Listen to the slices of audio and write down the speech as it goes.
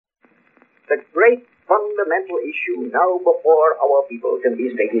the great fundamental issue now before our people can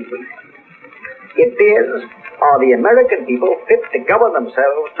be stated briefly. It is, are the American people fit to govern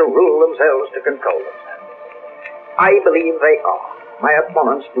themselves, to rule themselves, to control themselves? I believe they are. My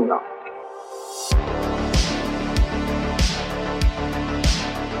opponents do not.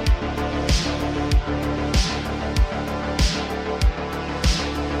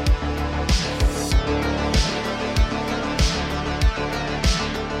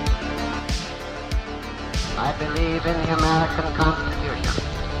 I believe in the American Constitution.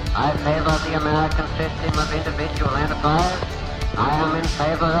 I favor the American system of individual enterprise. I am in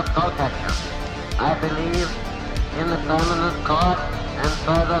favor of protection. I believe in the permanent court and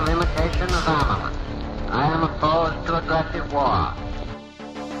further limitation of armament. I am opposed to aggressive war.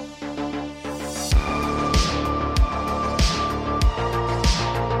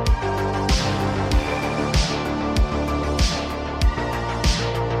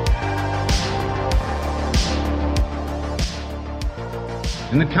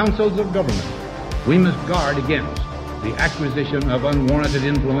 In the councils of government, we must guard against the acquisition of unwarranted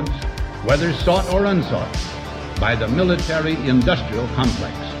influence, whether sought or unsought, by the military-industrial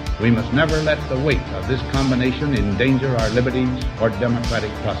complex. We must never let the weight of this combination endanger our liberties or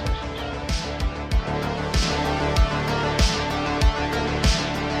democratic processes.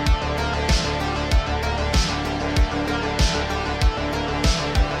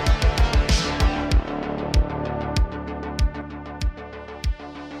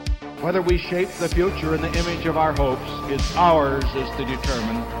 Whether we shape the future in the image of our hopes is ours is to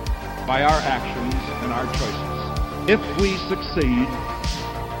determine by our actions and our choices. If we succeed,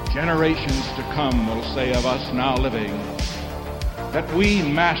 generations to come will say of us now living that we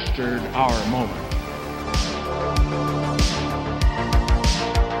mastered our moment.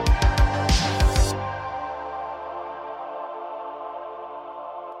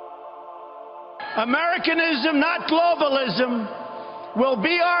 Americanism, not globalism, will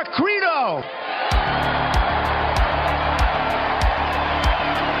be our credo.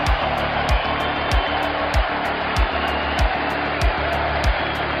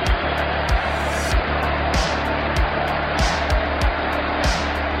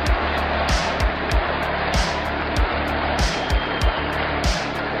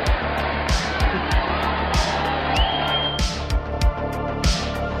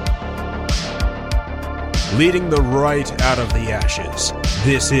 Leading the right out of the ashes,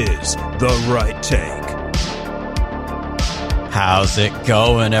 this is The Right Take. How's it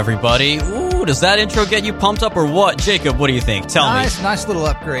going, everybody? Ooh, does that intro get you pumped up or what? Jacob, what do you think? Tell me. Nice little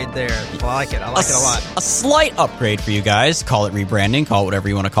upgrade there. I like it. I like it a lot. A slight upgrade for you guys. Call it rebranding, call it whatever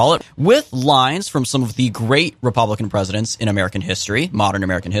you want to call it. With lines from some of the great Republican presidents in American history, modern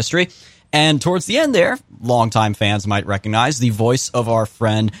American history. And towards the end there, longtime fans might recognize the voice of our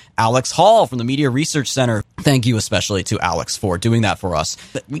friend Alex Hall from the Media Research Center. Thank you especially to Alex for doing that for us.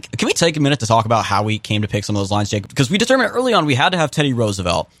 Can we take a minute to talk about how we came to pick some of those lines, Jacob? Because we determined early on we had to have Teddy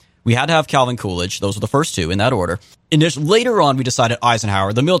Roosevelt. We had to have Calvin Coolidge. Those were the first two in that order. Later on, we decided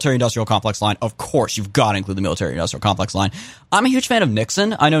Eisenhower, the military-industrial complex line. Of course, you've got to include the military-industrial complex line. I'm a huge fan of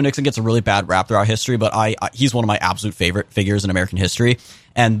Nixon. I know Nixon gets a really bad rap throughout history, but he's one of my absolute favorite figures in American history.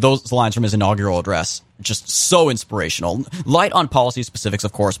 And those lines from his inaugural address, just so inspirational. Light on policy specifics,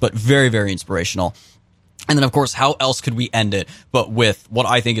 of course, but very, very inspirational. And then, of course, how else could we end it but with what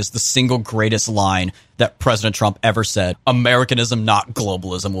I think is the single greatest line that President Trump ever said: Americanism, not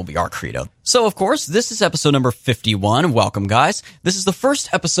globalism, will be our credo. So, of course, this is episode number 51. Welcome, guys. This is the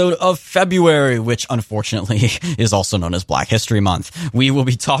first episode of February, which unfortunately is also known as Black History Month. We will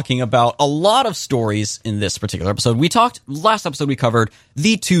be talking about a lot of stories in this particular episode. Last episode, we covered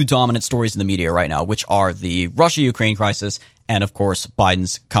the two dominant stories in the media right now, which are the Russia-Ukraine crisis and, of course,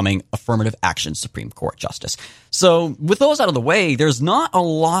 Biden's coming affirmative action Supreme Court justice. So with those out of the way, there's not a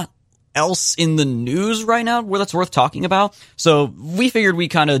lot else in the news right now where that's worth talking about. So we figured we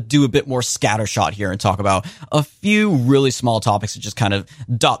kind of do a bit more scattershot here and talk about a few really small topics and just kind of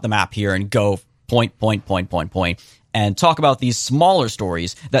dot the map here and go point, and talk about these smaller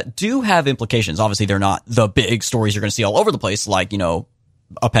stories that do have implications. Obviously, they're not the big stories you're going to see all over the place, like,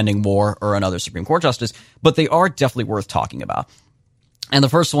 a pending war or another Supreme Court justice, but they are definitely worth talking about. And the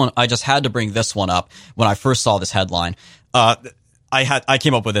first one, I just had to bring this one up when I first saw this headline. I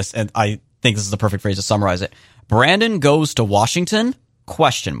came up with this, and I think this is the perfect phrase to summarize it. Brandon goes to Washington? ?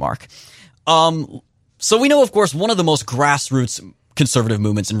 So we know, of course, one of the most grassroots conservative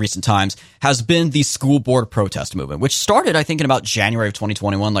movements in recent times has been the school board protest movement, which started, I think, in about January of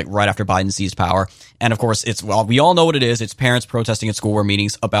 2021, like right after Biden seized power. And of course, we all know what it is. It's parents protesting at school board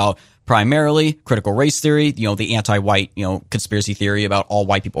meetings about primarily critical race theory, the anti-white, conspiracy theory about all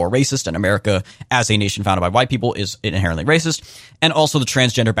white people are racist and America as a nation founded by white people is inherently racist, and also the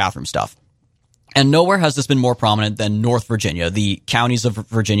transgender bathroom stuff. And nowhere has this been more prominent than North Virginia, the counties of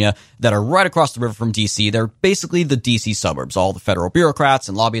Virginia that are right across the river from D.C. They're basically the D.C. suburbs, all the federal bureaucrats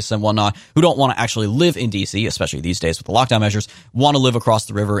and lobbyists and whatnot who don't want to actually live in D.C., especially these days with the lockdown measures, want to live across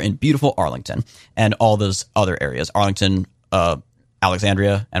the river in beautiful Arlington and all those other areas, Arlington,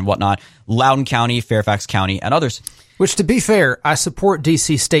 Alexandria and whatnot, Loudoun County, Fairfax County, and others. Which, to be fair, I support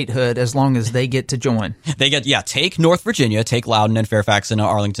D.C. statehood as long as they get to join. Take North Virginia, take Loudoun and Fairfax and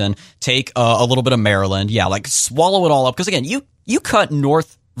Arlington, take a little bit of Maryland. Yeah, like swallow it all up. Because again, you cut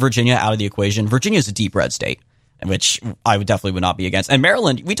North Virginia out of the equation. Virginia is a deep red state, which I would not be against. And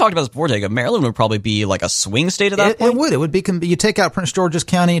Maryland, we talked about this before, Jacob. Maryland would probably be like a swing state at that point. It would be. You take out Prince George's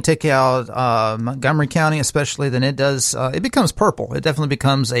County, you take out Montgomery County, especially, then it becomes purple. It definitely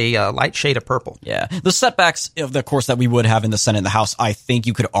becomes a light shade of purple. Yeah. The setbacks of the course that we would have in the Senate and the House, I think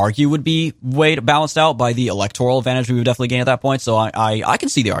you could argue would be way balanced out by the electoral advantage we would definitely gain at that point. So I can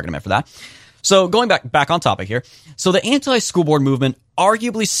see the argument for that. So going back on topic here. So the anti-school board movement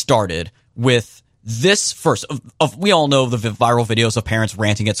arguably started with this first we all know the viral videos of parents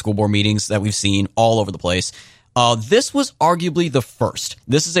ranting at school board meetings that we've seen all over the place. This was arguably the first.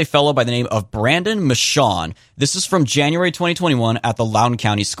 This is a fellow by the name of Brandon Michon. This is from January 2021 at the Loudoun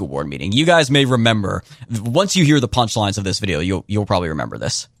County School Board meeting. You guys may remember, once you hear the punchlines of this video, you'll probably remember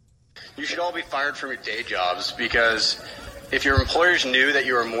this. You should all be fired from your day jobs because if your employers knew that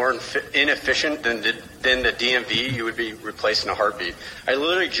you were more inefficient than the DMV, you would be replaced in a heartbeat. I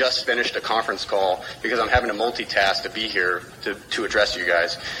literally just finished a conference call because I'm having to multitask to be here to address you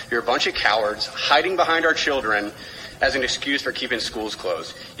guys. You're a bunch of cowards hiding behind our children as an excuse for keeping schools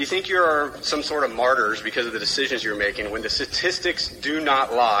closed. You think you're some sort of martyrs because of the decisions you're making when the statistics do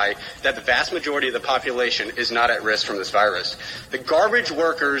not lie that the vast majority of the population is not at risk from this virus. The garbage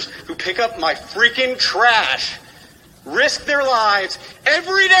workers who pick up my freaking trash risk their lives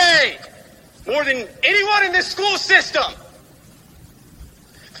every day more than anyone in this school system.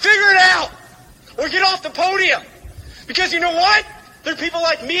 Figure it out or get off the podium. Because you know what? There are people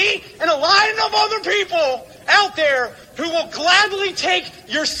like me and a line of other people out there who will gladly take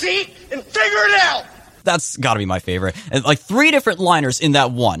your seat and figure it out. That's got to be my favorite. And like 3 different liners in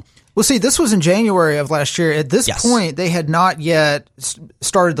that one. Well, see, this was in January of last year. At this point, they had not yet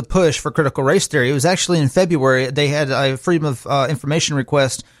started the push for critical race theory. It was actually in February. They had a Freedom of Information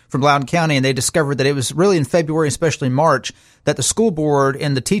request from Loudoun County, and they discovered that it was really in February, especially March, that the school board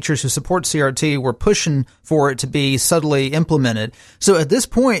and the teachers who support CRT were pushing for it to be subtly implemented. So at this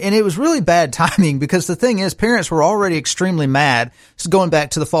point, and it was really bad timing because the thing is, parents were already extremely mad, so going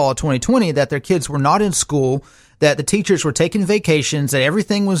back to the fall of 2020, that their kids were not in school, that the teachers were taking vacations, that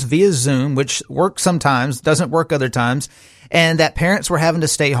everything was via Zoom, which works sometimes, doesn't work other times, and that parents were having to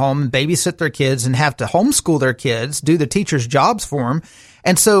stay home and babysit their kids and have to homeschool their kids, do the teachers' jobs for them.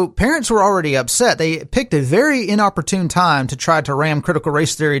 And so parents were already upset. They picked a very inopportune time to try to ram critical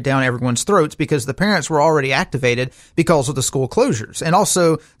race theory down everyone's throats because the parents were already activated because of the school closures. And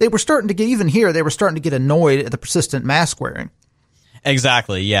also, they were starting to get annoyed at the persistent mask wearing.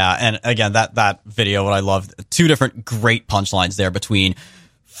 Exactly, yeah. And again, that video, what I loved, 2 different great punchlines there between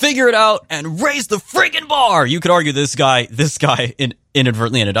figure it out and raise the freaking bar. You could argue this guy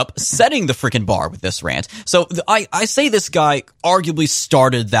inadvertently ended up setting the freaking bar with this rant. So I say this guy arguably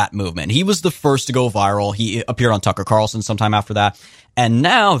started that movement. He was the first to go viral. He appeared on Tucker Carlson sometime after that. And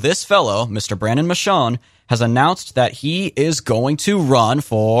now this fellow, Mr. Brandon Michon, has announced that he is going to run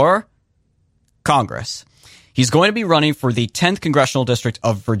for Congress. He's going to be running for the 10th Congressional District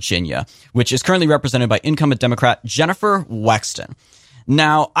of Virginia, which is currently represented by incumbent Democrat Jennifer Wexton.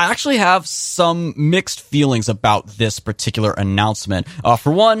 Now, I actually have some mixed feelings about this particular announcement.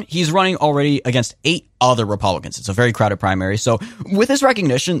 For one, he's running already against 8 other Republicans. It's a very crowded primary. So with his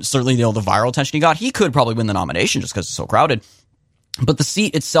recognition, certainly the viral attention he got, he could probably win the nomination just because it's so crowded. But the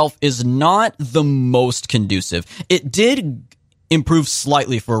seat itself is not the most conducive. It did improve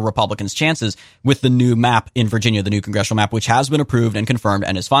slightly for Republicans' chances with the new map in Virginia, the new congressional map, which has been approved and confirmed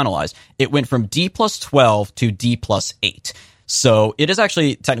and is finalized. It went from D+12 to D+8. So it is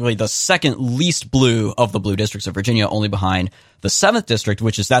actually technically the second least blue of the blue districts of Virginia, only behind the 7th district,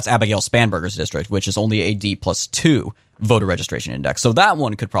 that's Abigail Spanberger's district, which is only a D+2 voter registration index. So that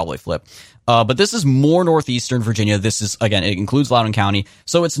one could probably flip. But this is more northeastern Virginia. This is, again, it includes Loudoun County.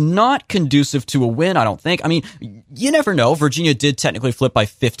 So it's not conducive to a win, I don't think. I mean, you never know. Virginia did technically flip by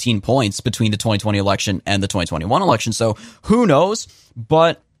 15 points between the 2020 election and the 2021 election. So who knows?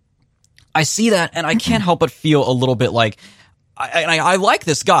 But I see that, and I can't help but feel a little bit like, I like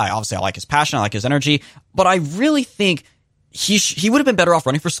this guy. Obviously, I like his passion. I like his energy. But I really think he would have been better off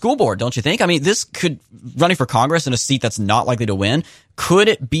running for school board, don't you think? I mean, running for Congress in a seat that's not likely to win, could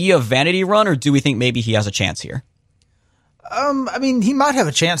it be a vanity run, or do we think maybe he has a chance here? I mean, he might have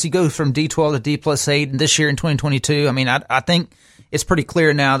a chance. He goes from D12 to D+8 and this year in 2022. I mean, I think it's pretty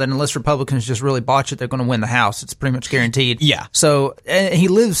clear now that unless Republicans just really botch it, they're going to win the House. It's pretty much guaranteed. Yeah. So he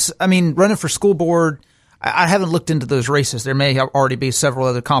lives, I mean, running for school board, I haven't looked into those races. There may already be several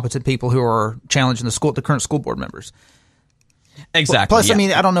other competent people who are challenging the current school board members. Exactly. Plus, yeah. I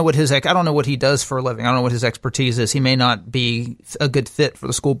mean, I don't know what he does for a living. I don't know what his expertise is. He may not be a good fit for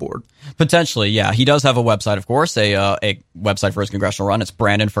the school board. Potentially, yeah. He does have a website, of course, a website for his congressional run. It's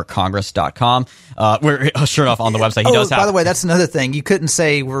BrandonForCongress.com. Where, sure enough, on the website, he does have. By the way, that's another thing. You couldn't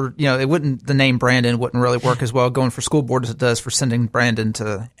say the name Brandon wouldn't really work as well going for school board as it does for sending Brandon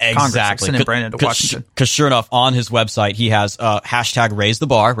to Congress, sending Brandon to Washington. Because sure enough, on his website, he has hashtag Raise the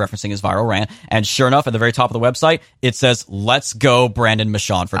Bar, referencing his viral rant. And sure enough, at the very top of the website, it says, "Let's go Brandon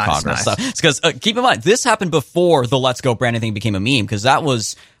Michon for Congress." Nice. So it's because keep in mind, this happened before the "Let's go Brandon" thing became a meme, because that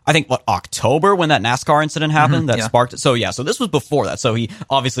was, I think, October when that NASCAR incident happened sparked it. So yeah, so this was before that. So he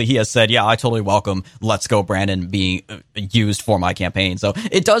has said, yeah, I totally welcome "Let's go Brandon" being used for my campaign. So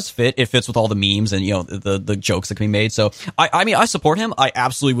it does fit. It fits with all the memes and, the jokes that can be made. So I mean, I support him. I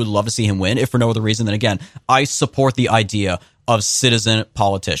absolutely would love to see him win, if for no other reason than, again, I support the idea of citizen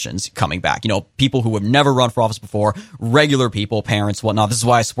politicians coming back. People who have never run for office before, regular people, parents, whatnot. This is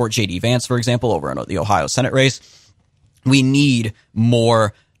why I support J.D. Vance, for example, over in the Ohio Senate race. We need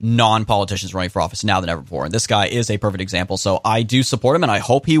more non-politicians running for office now than ever before. And this guy is a perfect example. So I do support him, and I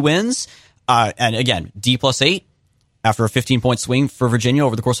hope he wins. And again, D+8 after a 15-point swing for Virginia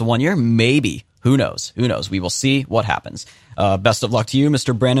over the course of 1 year, maybe. Who knows? We will see what happens. Best of luck to you,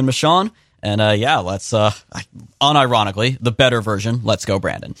 Mr. Brandon Michon. And let's unironically, the better version, let's go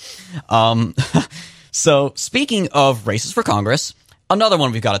Brandon. So speaking of races for Congress, another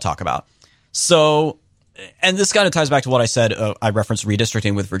one we've got to talk about. So, and this kind of ties back to what I said. I referenced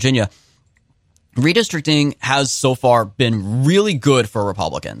redistricting with Virginia. Redistricting has so far been really good for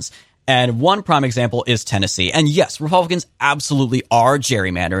Republicans. And one prime example is Tennessee. And yes, Republicans absolutely are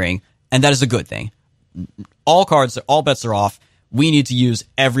gerrymandering, and that is a good thing. All bets are off. We need to use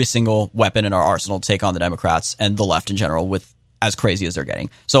every single weapon in our arsenal to take on the Democrats and the left in general, with as crazy as they're getting.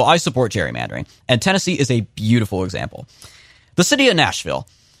 So I support gerrymandering. And Tennessee is a beautiful example. The city of Nashville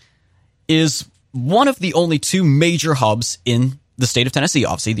is one of the only two major hubs in the state of Tennessee,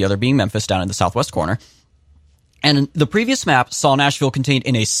 obviously, the other being Memphis down in the southwest corner. And the previous map saw Nashville contained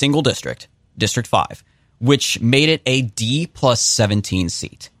in a single district, District 5, which made it a D+17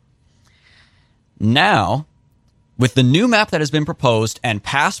 seat. Now, with the new map that has been proposed and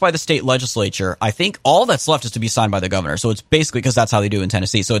passed by the state legislature, I think all that's left is to be signed by the governor. So it's basically, because that's how they do in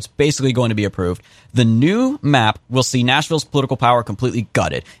Tennessee, so it's basically going to be approved. The new map will see Nashville's political power completely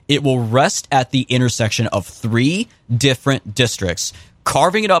gutted. It will rest at the intersection of 3 different districts,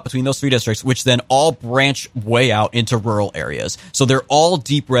 carving it up between those 3 districts, which then all branch way out into rural areas. So they're all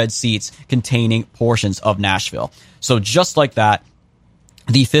deep red seats containing portions of Nashville. So just like that,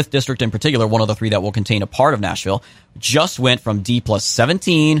 the 5th district in particular, one of the 3 that will contain a part of Nashville, just went from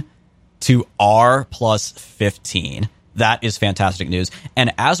D+17 to R+15. That is fantastic news.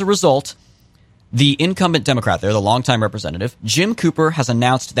 And as a result, the incumbent Democrat there, the longtime representative, Jim Cooper, has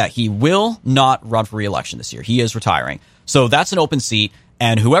announced that he will not run for re-election this year. He is retiring. So that's an open seat,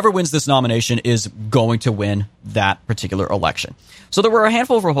 and whoever wins this nomination is going to win that particular election. So there were a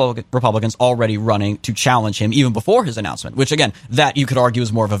handful of Republicans already running to challenge him even before his announcement, which, again, that you could argue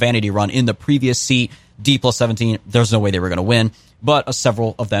is more of a vanity run. In the previous seat, D+17, there's no way they were going to win, but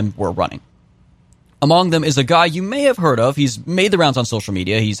several of them were running. Among them is a guy you may have heard of. He's made the rounds on social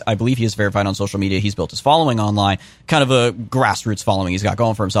media. I believe he is verified on social media. He's built his following online, kind of a grassroots following he's got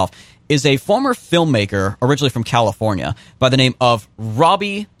going for himself. Is a former filmmaker, originally from California, by the name of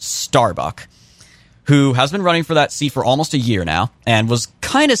Robbie Starbuck, who has been running for that seat for almost a year now, and was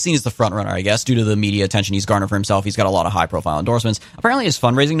kind of seen as the front runner, I guess, due to the media attention he's garnered for himself. He's got a lot of high-profile endorsements. Apparently his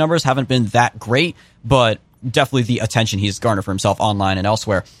fundraising numbers haven't been that great, but definitely the attention he's garnered for himself online and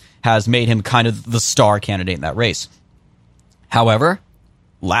elsewhere has made him kind of the star candidate in that race. However,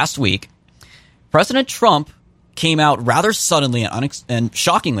 last week, President Trump came out rather suddenly and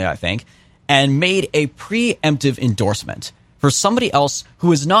shockingly, I think, and made a preemptive endorsement for somebody else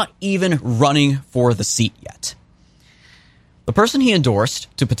who is not even running for the seat yet. The person he endorsed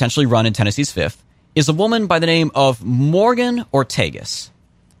to potentially run in Tennessee's 5th is a woman by the name of Morgan Ortagus.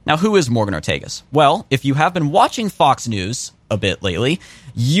 Now, who is Morgan Ortagus? Well, if you have been watching Fox News a bit lately,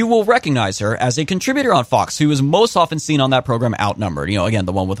 you will recognize her as a contributor on Fox who is most often seen on that program outnumbered. You know, again,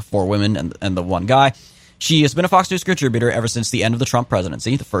 the one with the 4 women and the 1 guy. She has been a Fox News contributor ever since the end of the Trump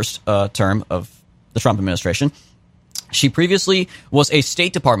presidency, the first term of the Trump administration. She previously was a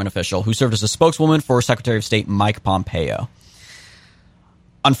State Department official who served as a spokeswoman for Secretary of State Mike Pompeo.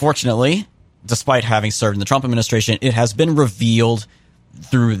 Unfortunately, despite having served in the Trump administration, it has been revealed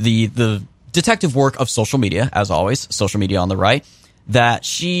through the detective work of social media, as always, social media on the right, that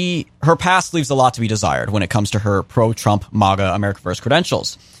her past leaves a lot to be desired when it comes to her pro-Trump MAGA America First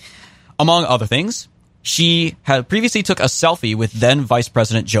credentials. Among other things, she had previously took a selfie with then Vice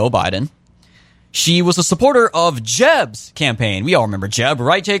President Joe Biden. She was a supporter of Jeb's campaign. We all remember Jeb,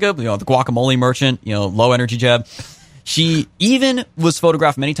 right, Jacob? You know, the guacamole merchant, low energy Jeb. She even was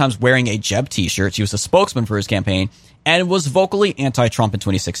photographed many times wearing a Jeb t-shirt. She was a spokesman for his campaign and was vocally anti-Trump in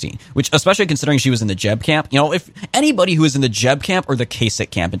 2016, which, especially considering she was in the Jeb camp, if anybody who is in the Jeb camp or the Kasich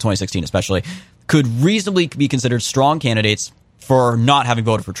camp in 2016 especially could reasonably be considered strong candidates for not having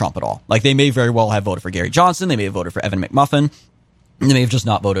voted for Trump at all. Like, they may very well have voted for Gary Johnson, they may have voted for Evan McMuffin, they may have just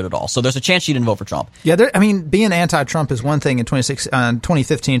not voted at all. So there's a chance she didn't vote for Trump. Yeah, being anti-Trump is one thing in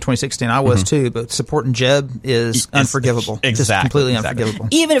 2015, 2016. I was too, but supporting Jeb is unforgivable. Exactly. Just completely unforgivable.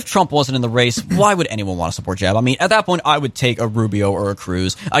 Even if Trump wasn't in the race, why would anyone want to support Jeb? I mean, at that point, I would take a Rubio or a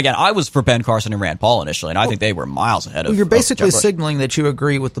Cruz. Again, I was for Ben Carson and Rand Paul initially, and I think they were miles ahead of You're basically Jeb Bush. signaling that you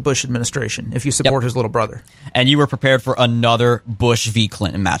agree with the Bush administration if you support his little brother. And you were prepared for another Bush v.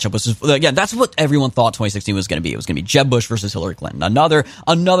 Clinton matchup, which is, again, that's what everyone thought 2016 was going to be. It was going to be Jeb Bush versus Hillary Clinton.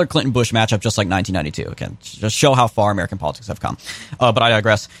 Another Clinton-Bush matchup, just like 1992. Again, just show how far American politics have come. But I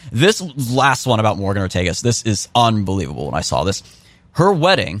digress. This last one about Morgan Ortagus, this is unbelievable when I saw this. Her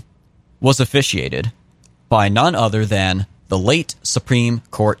wedding was officiated by none other than the late Supreme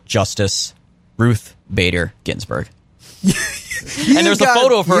Court Justice Ruth Bader Ginsburg. And there's a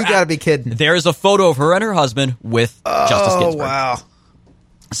photo of her. You gotta be kidding. There's a photo of her and her husband with Justice Ginsburg. Oh, wow.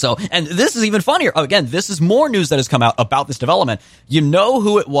 So, and this is even funnier. Again, this is more news that has come out about this development. You know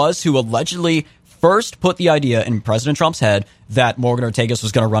who it was who allegedly first put the idea in President Trump's head that Morgan Ortagus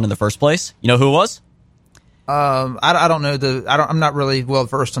was going to run in the first place? You know who it was? I don't know I'm not really well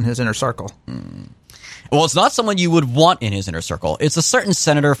versed on his inner circle. Well, it's not someone you would want in his inner circle. It's a certain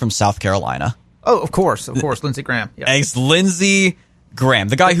senator from South Carolina. Oh, of course, Lindsey Graham. Yeah. It's Lindsey Graham,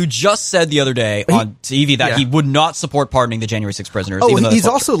 the guy who just said the other day on TV that he would not support pardoning the January 6th prisoners. Oh, he's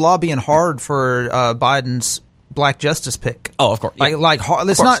also lobbying hard for Biden's black justice pick. Oh, of course.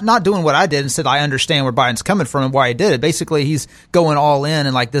 It's not doing what I did. Instead, I understand where Biden's coming from and why he did it. Basically, he's going all in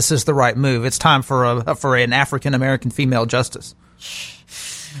and this is the right move. It's time for an African American female justice.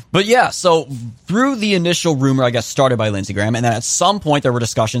 But yeah, so through the initial rumor, I guess, started by Lindsey Graham, and then at some point there were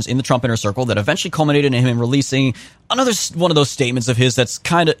discussions in the Trump inner circle that eventually culminated in him releasing another one of those statements of his that's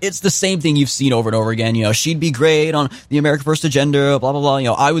it's the same thing you've seen over and over again. She'd be great on the America First agenda, blah, blah,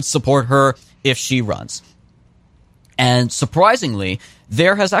 blah. I would support her if she runs. And surprisingly,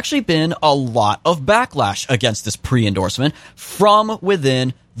 there has actually been a lot of backlash against this pre-endorsement from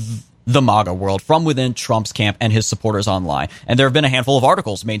within the MAGA world, from within Trump's camp and his supporters online. And there have been a handful of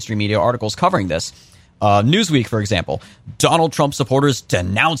articles, mainstream media articles covering this. Newsweek, for example, Donald Trump supporters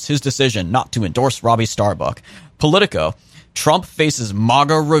denounce his decision not to endorse Robbie Starbuck. Politico, Trump faces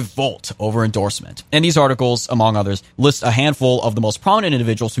MAGA revolt over endorsement. And these articles, among others, list a handful of the most prominent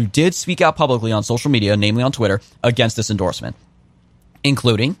individuals who did speak out publicly on social media, namely on Twitter, against this endorsement,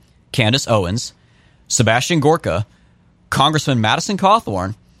 including Candace Owens, Sebastian Gorka, Congressman Madison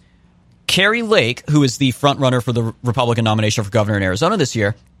Cawthorn, Carrie Lake, who is the frontrunner for the Republican nomination for governor in Arizona this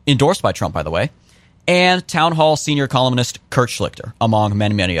year, endorsed by Trump, by the way, and Town Hall senior columnist Kurt Schlichter, among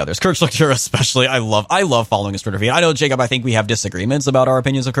many, many others. Kurt Schlichter especially, I love following his Twitter feed. I know, Jacob, I think we have disagreements about our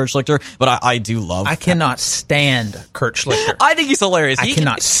opinions of Kurt Schlichter, but I do love... I cannot stand Kurt Schlichter. I think he's hilarious. I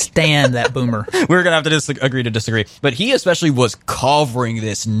cannot stand that boomer. We're going to have to agree to disagree. But he especially was covering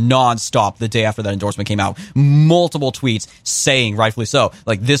this nonstop the day after that endorsement came out. Multiple tweets saying, rightfully so,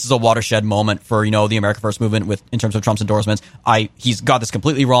 this is a watershed moment for, the America First movement in terms of Trump's endorsements. He's got this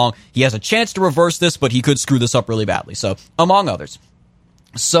completely wrong. He has a chance to reverse this, but he could screw this up really badly. So, among others.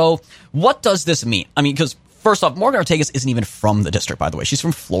 So, what does this mean? I mean, because First off, Morgan Ortagus isn't even from the district, by the way. She's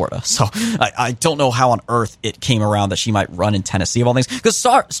from Florida. So I don't know how on earth it came around that she might run in Tennessee of all things. Because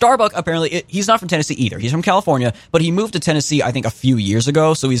Starbuck, apparently, he's not from Tennessee either. He's from California, but he moved to Tennessee, I think, a few years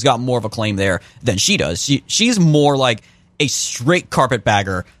ago. So he's got more of a claim there than she does. She's more like a straight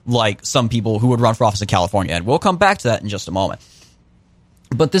carpetbagger, like some people who would run for office in California. And we'll come back to that in just a moment.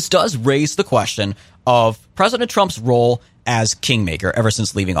 But this does raise the question of President Trump's role as kingmaker ever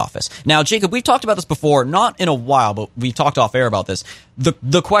since leaving office. Now, Jacob, we've talked about this before, not in a while, but we've talked off air about this.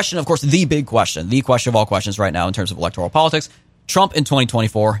 The question, of course, the big question, the question of all questions right now in terms of electoral politics, Trump in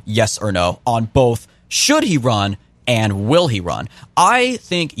 2024, yes or no, on both should he run and will he run? I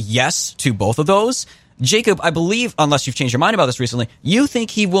think yes to both of those. Jacob, I believe, unless you've changed your mind about this recently, you think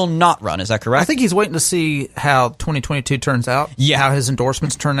he will not run. Is that correct? I think he's waiting to see how 2022 turns out, how his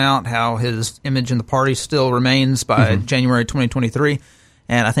endorsements turn out, how his image in the party still remains by January 2023.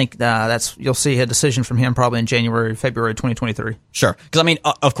 And I think you'll see a decision from him probably in January, February 2023. Sure. Because, I mean,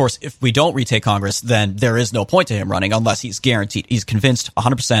 of course, if we don't retake Congress, then there is no point to him running unless he's guaranteed, he's convinced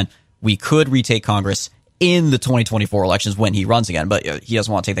 100% we could retake Congress in the 2024 elections when he runs again, but he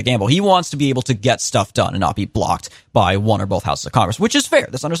doesn't want to take the gamble. He wants to be able to get stuff done and not be blocked by one or both houses of Congress, which is fair.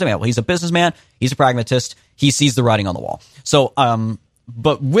 That's understandable. He's a businessman. He's a pragmatist. He sees the writing on the wall. So,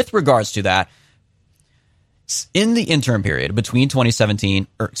 but with regards to that, in the interim period between between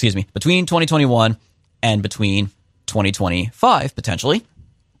 2021 and between 2025, potentially,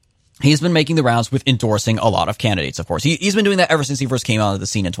 he's been making the rounds with endorsing a lot of candidates, of course. He's been doing that ever since he first came onto the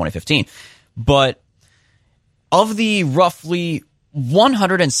scene in 2015. But of the roughly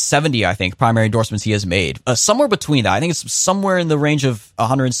 170, I think, primary endorsements he has made, somewhere between that, I think it's somewhere in the range of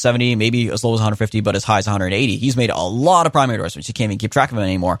 170, maybe as low as 150, but as high as 180. He's made a lot of primary endorsements. You can't even keep track of them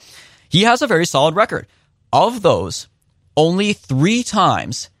anymore. He has a very solid record. Of those, only 3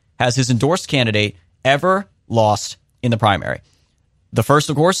 times has his endorsed candidate ever lost in the primary. The first,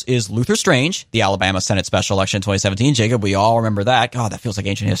 of course, is Luther Strange, the Alabama Senate special election in 2017. Jacob, we all remember that. God, that feels like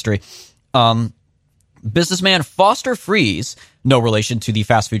ancient history. Businessman Foster Freese, no relation to the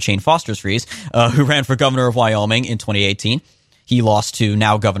fast food chain Foster's Freeze, who ran for governor of Wyoming in 2018. He lost to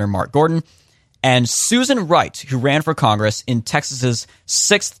now Governor Mark Gordon. And Susan Wright, who ran for Congress in Texas's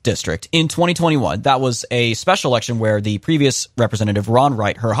 6th district in 2021. That was a special election where the previous representative, Ron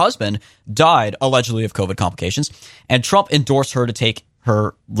Wright, her husband, died allegedly of COVID complications. And Trump endorsed her to take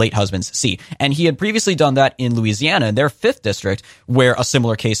her late husband's seat. And he had previously done that in Louisiana, in their 5th district, where a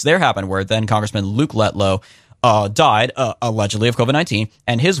similar case there happened, where then Congressman Luke Letlow died allegedly of COVID-19,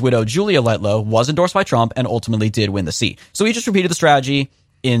 and his widow, Julia Letlow, was endorsed by Trump and ultimately did win the seat. So he just repeated the strategy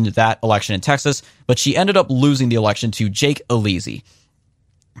in that election in Texas, but she ended up losing the election to Jake Elise.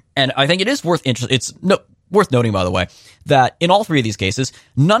 And I think it is worth noting, by the way, that in all 3 of these cases,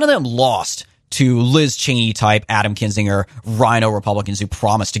 none of them lost to Liz Cheney type Adam Kinzinger rhino Republicans who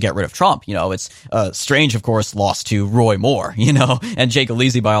promised to get rid of Trump. You know, it's Strange, of course, lost to Roy Moore, and Jake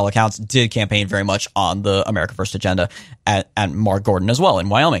Elise, by all accounts, did campaign very much on the America First agenda and Mark Gordon as well in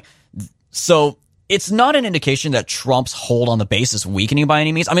Wyoming. So it's not an indication that Trump's hold on the base is weakening by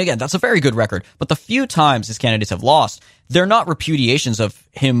any means. I mean, again, that's a very good record, but the few times his candidates have lost, they're not repudiations of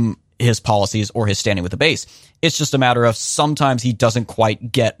his policies or his standing with the base. It's just a matter of sometimes he doesn't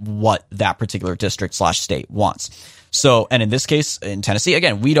quite get what that particular district/state wants. So, and in this case, in Tennessee,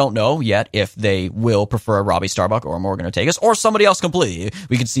 again, we don't know yet if they will prefer Robbie Starbuck or Morgan Ortagus or somebody else completely.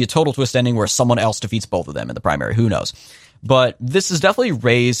 We could see a total twist ending where someone else defeats both of them in the primary. Who knows? But this has definitely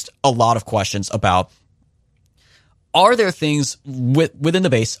raised a lot of questions about, are there things within the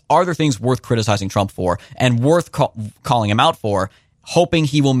base, are there things worth criticizing Trump for and worth calling him out for, hoping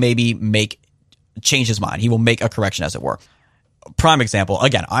he will maybe change his mind. He will make a correction, as it were. Prime example,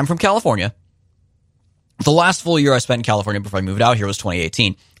 again, I'm from California. The last full year I spent in California before I moved out here was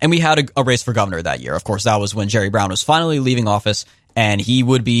 2018, and we had a race for governor that year. Of course, that was when Jerry Brown was finally leaving office, and he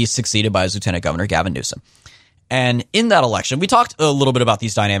would be succeeded by his Lieutenant Governor, Gavin Newsom. And in that election, we talked a little bit about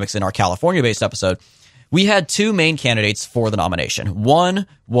these dynamics in our California-based episode. We had 2 main candidates for the nomination. One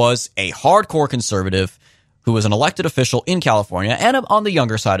was a hardcore conservative who was an elected official in California and on the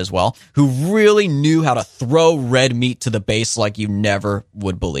younger side as well, who really knew how to throw red meat to the base like you never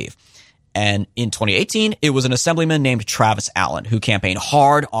would believe. And in 2018, it was an assemblyman named Travis Allen who campaigned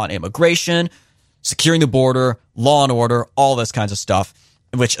hard on immigration, securing the border, law and order, all this kinds of stuff,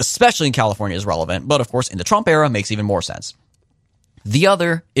 which especially in California is relevant, but of course in the Trump era makes even more sense. The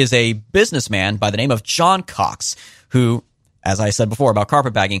other is a businessman by the name of John Cox, who, as I said before about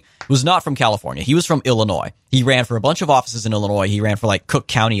carpetbagging, was not from California. He was from Illinois. He ran for a bunch of offices in Illinois. He ran for Cook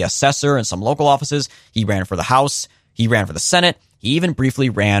County assessor and some local offices. He ran for the House. He ran for the Senate. He even briefly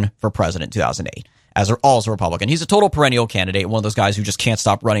ran for president in 2008. as a Republican. He's a total perennial candidate, one of those guys who just can't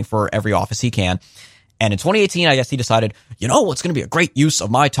stop running for every office he can. And in 2018, I guess he decided, what's going to be a great use of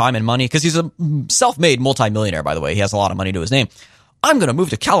my time and money, because he's a self-made multimillionaire, by the way. He has a lot of money to his name. I'm going to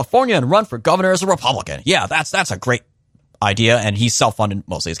move to California and run for governor as a Republican. Yeah, that's a great idea. And he self-funded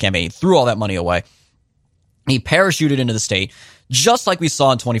mostly his campaign. He threw all that money away. He parachuted into the state, just like we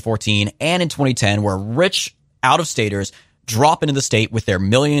saw in 2014 and in 2010, where rich out-of-staters drop into the state with their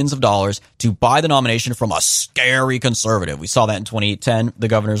millions of dollars to buy the nomination from a scary conservative. We saw that in 2010, the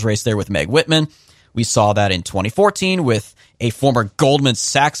governor's race there with Meg Whitman. We saw that in 2014 with a former Goldman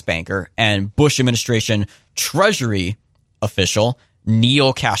Sachs banker and Bush administration Treasury official,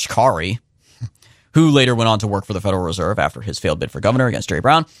 Neil Kashkari, who later went on to work for the Federal Reserve after his failed bid for governor against Jerry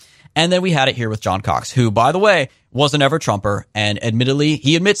Brown. And then we had it here with John Cox, who, by the way, was an ever-Trumper, and admittedly,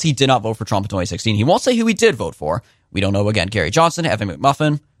 he admits he did not vote for Trump in 2016. He won't say who he did vote for. We don't know, again, Gary Johnson, Evan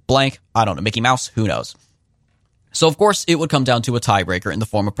McMuffin, blank, I don't know, Mickey Mouse, who knows? So, of course, it would come down to a tiebreaker in the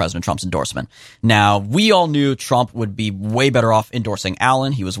form of President Trump's endorsement. Now, we all knew Trump would be way better off endorsing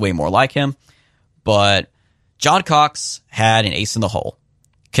Allen. He was way more like him. But John Cox had an ace in the hole.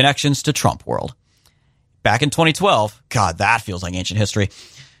 Connections to Trump world. Back in 2012, God, that feels like ancient history,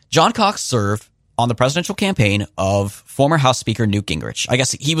 John Cox served on the presidential campaign of former House Speaker Newt Gingrich. I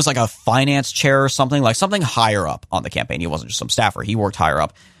guess he was like a finance chair or something, like something higher up on the campaign. He wasn't just some staffer. He worked higher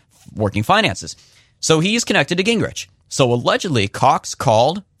up, working finances. So he's connected to Gingrich. So allegedly, Cox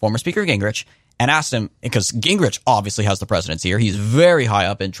called former Speaker Gingrich and asked him, because Gingrich obviously has the presidency here. He's very high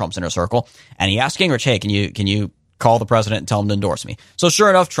up in Trump's inner circle. And he asked Gingrich, hey, can you call the president and tell him to endorse me? So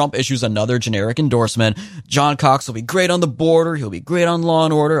sure enough, Trump issues another generic endorsement. John Cox will be great on the border. He'll be great on law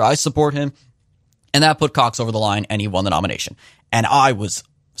and order. I support him. And that put Cox over the line, and he won the nomination. And I was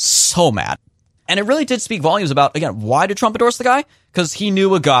so mad. And it really did speak volumes about, again, why did Trump endorse the guy? Because he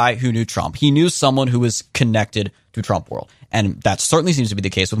knew a guy who knew Trump. He knew someone who was connected to Trump world. And that certainly seems to be the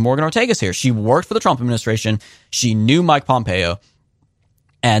case with Morgan Ortagus here. She worked for the Trump administration. She knew Mike Pompeo.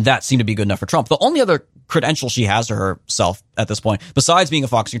 And that seemed to be good enough for Trump. The only other credential she has to herself at this point, besides being a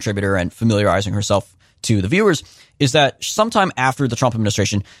Fox contributor and familiarizing herself to the viewers, is that sometime after the Trump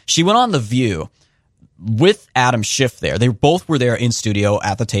administration, she went on The View with Adam Schiff there. They both were there in studio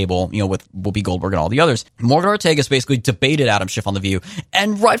at the table, with Whoopi Goldberg and all the others. Morgan Ortagus basically debated Adam Schiff on The View,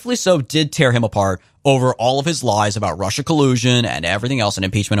 and rightfully so did tear him apart over all of his lies about Russia collusion and everything else and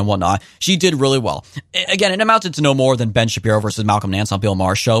impeachment and whatnot. She did really well. Again, it amounted to no more than Ben Shapiro versus Malcolm Nance on Bill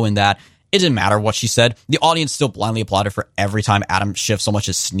Maher's show, in that it didn't matter what she said. The audience still blindly applauded for every time Adam Schiff so much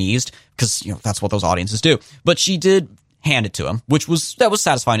as sneezed, because that's what those audiences do. But she did hand it to him, that was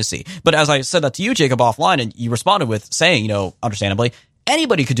satisfying to see. But as I said that to you, Jacob, offline, and you responded with saying, understandably,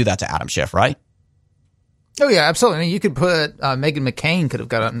 anybody could do that to Adam Schiff, right? Oh yeah, absolutely. I mean, you could put Meghan McCain could have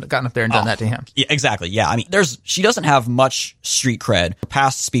gotten up there and done that to him. Yeah, exactly. Yeah, I mean, she doesn't have much street cred. Her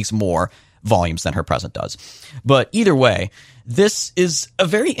past speaks more volumes than her present does. But either way, this is a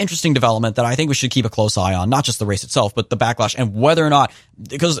very interesting development that I think we should keep a close eye on, not just the race itself, but the backlash and whether or not,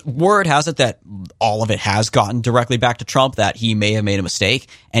 because word has it that all of it has gotten directly back to Trump, that he may have made a mistake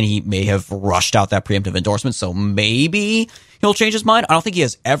and he may have rushed out that preemptive endorsement. So maybe he'll change his mind. I don't think he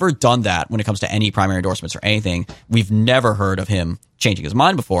has ever done that when it comes to any primary endorsements or anything. We've never heard of him changing his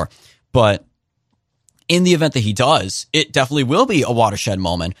mind before. But in the event that he does, it definitely will be a watershed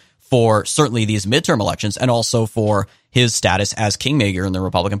moment for certainly these midterm elections, and also for his status as kingmaker in the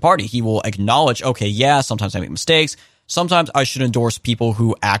Republican Party. He will acknowledge, okay, yeah, sometimes I make mistakes. Sometimes I should endorse people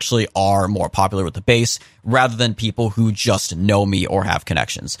who actually are more popular with the base, rather than people who just know me or have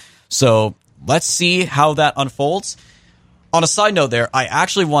connections. So let's see how that unfolds. On a side note there, I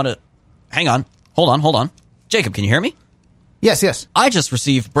actually want to... Hang on. Hold on. Jacob, can you hear me? Yes. I just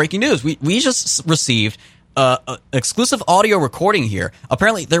received breaking news. We just received exclusive audio recording here.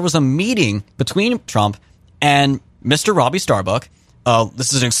 Apparently, there was a meeting between Trump and Mr. Robbie Starbuck.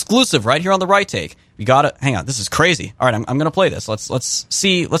 This is an exclusive right here on the Right Take. We got it. Hang on, this is crazy. All right, I'm going to play this. Let's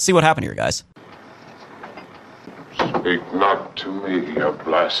see what happened here, guys. Speak not to me of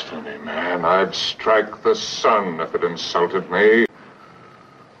blasphemy, man. I'd strike the sun if it insulted me.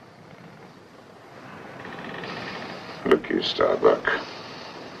 Look you, Starbuck.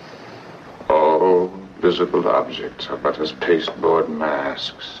 All visible objects are but as pasteboard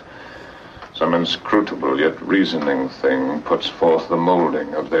masks. Some inscrutable yet reasoning thing puts forth the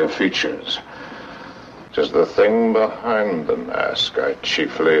molding of their features. 'Tis the thing behind the mask I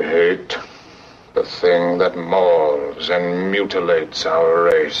chiefly hate. The thing that mauls and mutilates our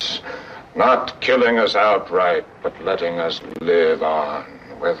race. Not killing us outright, but letting us live on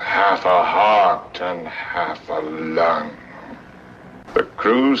with half a heart and half a lung. The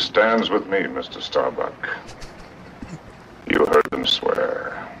crew stands with me, Mr. Starbuck. You heard them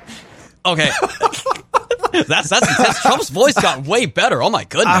swear. Okay. That's intense. Trump's voice got way better. Oh my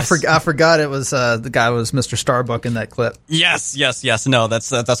goodness. I forgot it was the guy was Mr. Starbuck in that clip. Yes. No,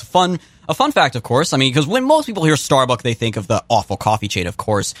 that's a fun fact, of course. I mean, because when most people hear Starbuck, they think of the awful coffee chain, of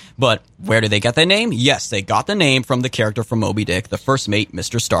course. But where did they get that name? Yes, they got the name from the character from Moby Dick, the first mate,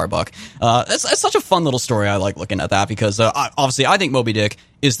 Mr. Starbuck. It's such a fun little story. I like looking at that because obviously I think Moby Dick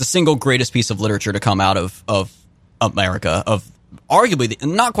is the single greatest piece of literature to come out of America, of arguably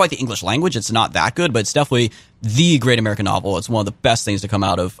not quite the English language. It's not that good, but it's definitely the great American novel. It's one of the best things to come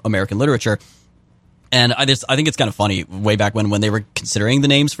out of American literature. And I think it's kind of funny, way back when they were considering the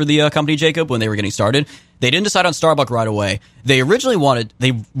names for the company, Jacob, when they were getting started, they didn't decide on Starbuck right away. They originally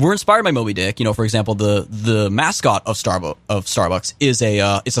they were inspired by Moby Dick. You know, for example, the mascot of Starbucks is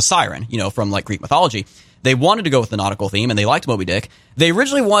it's a siren, you know, from like Greek mythology. They wanted to go with the nautical theme, and they liked Moby Dick. They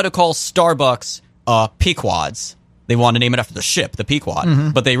originally wanted to call Starbucks Pequods. They wanted to name it after the ship, the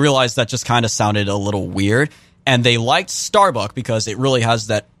Pequod, but they realized that just kind of sounded a little weird, and they liked Starbuck because it really has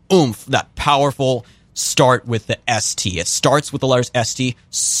that oomph, that powerful start with the ST. It starts with the letters ST,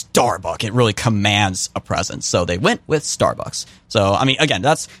 Starbuck. It really commands a presence, so they went with Starbucks. So, I mean, again,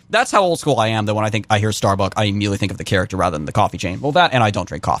 that's how old school I am, that when I hear Starbuck, I immediately think of the character rather than the coffee chain. Well, that, and I don't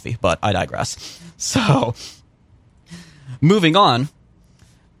drink coffee, but I digress. So, moving on.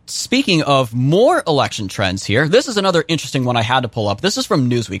 Speaking of more election trends here, this is another interesting one I had to pull up. This is from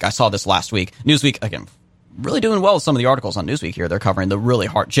Newsweek. I saw this last week. Newsweek, again, really doing well with some of the articles on Newsweek here. They're covering the really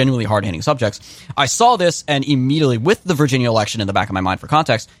genuinely hard-hitting subjects. I saw this and immediately, with the Virginia election in the back of my mind for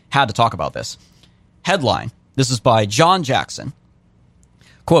context, had to talk about this. Headline. This is by John Jackson.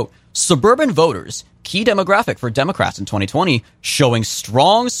 Quote, suburban voters, key demographic for Democrats in 2020, showing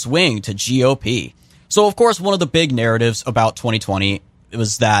strong swing to GOP. So, of course, one of the big narratives about 2020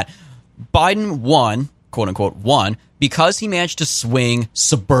 was that Biden won, quote unquote, won because he managed to swing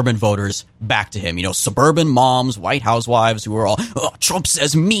suburban voters back to him. You know, suburban moms, white housewives who were all, oh, Trump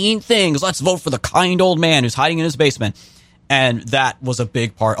says mean things. Let's vote for the kind old man who's hiding in his basement. And that was a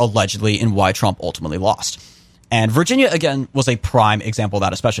big part, allegedly, in why Trump ultimately lost. And Virginia, again, was a prime example of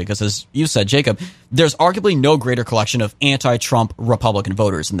that, especially because, as you said, Jacob, there's arguably no greater collection of anti-Trump Republican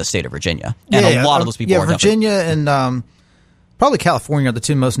voters in the state of Virginia. And a lot of those people are Virginia and probably California are the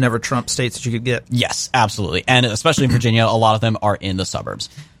two most never Trump states that you could get. Yes, absolutely. And especially in Virginia, a lot of them are in the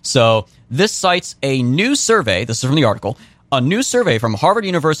suburbs. So this cites a new survey. This is from the article. A new survey from Harvard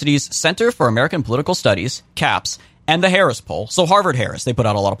University's Center for American Political Studies, CAPS, and the Harris poll. So Harvard-Harris, they put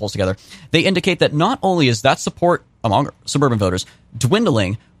out a lot of polls together. They indicate that not only is that support among suburban voters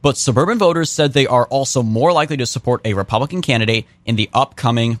dwindling, but suburban voters said they are also more likely to support a Republican candidate in the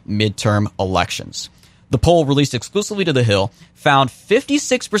upcoming midterm elections. The poll, released exclusively to The Hill, found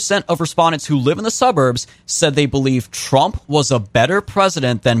 56% of respondents who live in the suburbs said they believe Trump was a better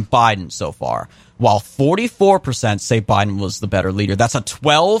president than Biden so far, while 44% say Biden was the better leader. That's a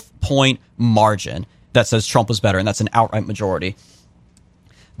 12-point margin that says Trump was better, and that's an outright majority.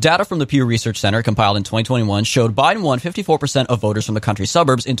 Data from the Pew Research Center compiled in 2021 showed Biden won 54% of voters from the country's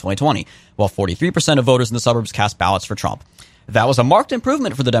suburbs in 2020, while 43% of voters in the suburbs cast ballots for Trump. That was a marked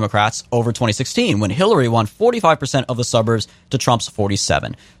improvement for the Democrats over 2016, when Hillary won 45% of the suburbs to Trump's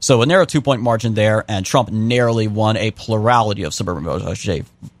 47%. So a narrow 2-point margin there, and Trump narrowly won a plurality of suburban voters, I should say,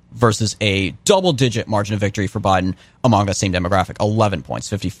 versus a double-digit margin of victory for Biden among that same demographic, 11 points,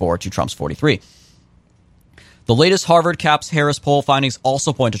 54 to Trump's 43. The latest Harvard CAPS Harris poll findings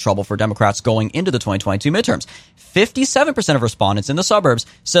also point to trouble for Democrats going into the 2022 midterms. 57% of respondents in the suburbs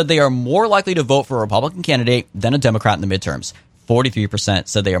said they are more likely to vote for a Republican candidate than a Democrat in the midterms. 43%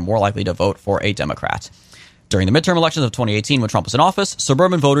 said they are more likely to vote for a Democrat. During the midterm elections of 2018, when Trump was in office,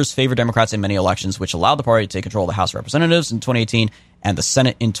 suburban voters favored Democrats in many elections, which allowed the party to take control of the House of Representatives in 2018 and the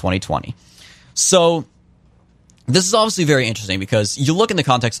Senate in 2020. So this is obviously very interesting because you look in the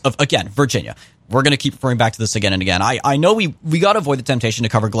context of, again, Virginia. We're going to keep referring back to this again and again. I know we got to avoid the temptation to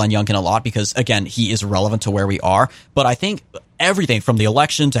cover Glenn Youngkin a lot because, again, he is relevant to where we are. But I think everything from the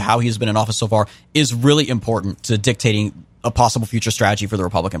election to how he's been in office so far is really important to dictating a possible future strategy for the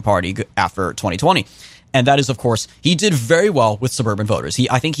Republican Party after 2020. And that is, of course, he did very well with suburban voters.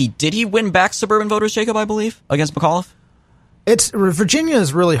 Did he win back suburban voters, Jacob, I believe, against McAuliffe? Virginia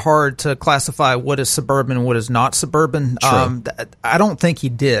is really hard to classify what is suburban and what is not suburban. I don't think he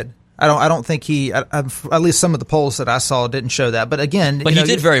did. I don't think at least some of the polls that I saw didn't show that. But again, but he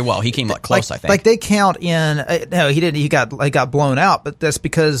did very well. He came close, I think. Like they count in, no, he didn't. He got blown out, but that's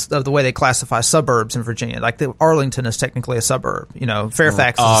because of the way they classify suburbs in Virginia. Like Arlington is technically a suburb.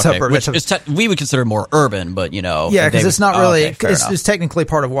 Fairfax is a suburb. Which is we would consider more urban, but yeah, because it's not really. It's technically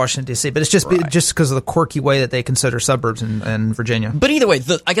part of Washington D.C., but it's just because of the quirky way that they consider suburbs in Virginia. But either way,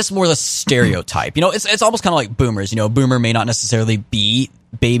 I guess more the stereotype. It's almost kind of like boomers. Boomer may not necessarily be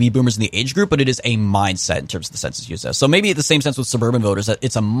baby boomers in the age group, but it is a mindset in terms of the census used as. So maybe the same sense with suburban voters, that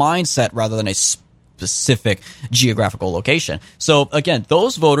it's a mindset rather than a specific geographical location. So again,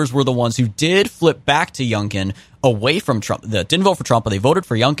 those voters were the ones who did flip back to Youngkin away from Trump, that didn't vote for Trump, but they voted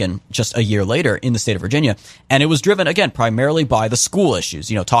for Youngkin just a year later in the state of Virginia. And it was driven, again, primarily by the school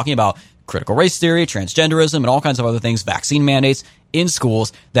issues, talking about critical race theory, transgenderism, and all kinds of other things, vaccine mandates in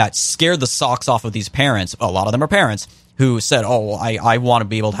schools that scared the socks off of these parents. A lot of them are parents who said, I want to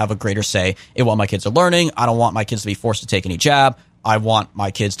be able to have a greater say in what my kids are learning. I don't want my kids to be forced to take any jab. I want my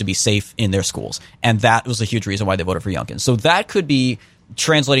kids to be safe in their schools. And that was a huge reason why they voted for Youngkin. So that could be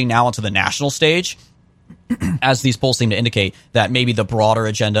translating now onto the national stage, as these polls seem to indicate that maybe the broader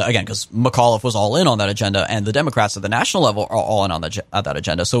agenda, again, because McAuliffe was all in on that agenda, and the Democrats at the national level are all in on that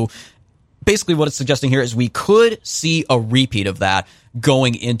agenda. So basically what it's suggesting here is we could see a repeat of that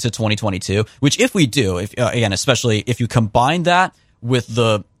going into 2022, which if we do, especially if you combine that with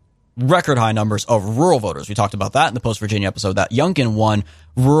the record high numbers of rural voters. We talked about that in the post-Virginia episode, that Youngkin won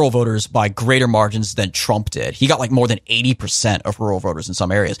rural voters by greater margins than Trump did. He got like more than 80% of rural voters in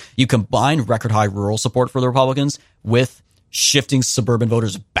some areas. You combine record high rural support for the Republicans with shifting suburban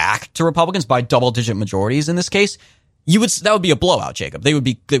voters back to Republicans by double-digit majorities in this case, that would be a blowout, Jacob. They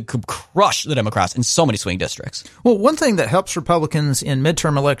could crush the Democrats in so many swing districts. Well, one thing that helps Republicans in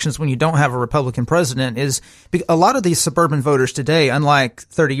midterm elections when you don't have a Republican president is a lot of these suburban voters today, unlike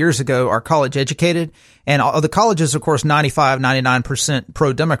 30 years ago, are college educated. And the colleges, of course, 95, 99%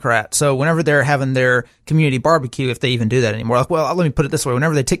 pro-Democrat. So whenever they're having their community barbecue, if they even do that anymore, let me put it this way.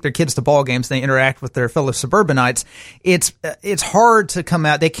 Whenever they take their kids to ball games and they interact with their fellow suburbanites, it's hard to come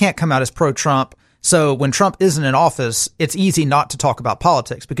out. They can't come out as pro-Trump. So when Trump isn't in office, it's easy not to talk about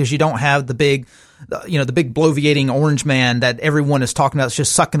politics because you don't have the big bloviating orange man that everyone is talking about. It's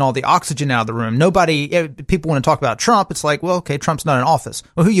just sucking all the oxygen out of the room. People want to talk about Trump. It's like, well, okay, Trump's not in office.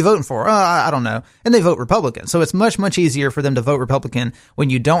 Well, who are you voting for? I don't know. And they vote Republican. So it's much, much easier for them to vote Republican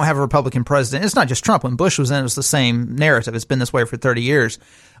when you don't have a Republican president. It's not just Trump. When Bush was in, it was the same narrative. It's been this way for 30 years.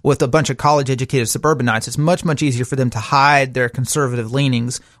 With a bunch of college-educated suburbanites, it's much, much easier for them to hide their conservative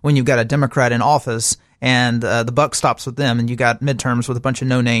leanings when you've got a Democrat in office and the buck stops with them and you got midterms with a bunch of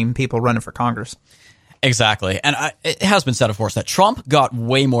no-name people running for Congress. Exactly. And it has been said, of course, that Trump got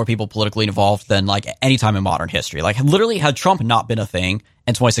way more people politically involved than like any time in modern history. Like literally, had Trump not been a thing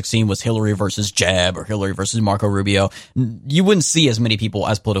and 2016 was Hillary versus Jeb or Hillary versus Marco Rubio, you wouldn't see as many people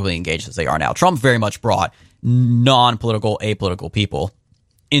as politically engaged as they are now. Trump very much brought non-political, apolitical people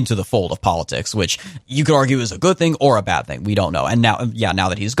into the fold of politics, which you could argue is a good thing or a bad thing. We don't know. And now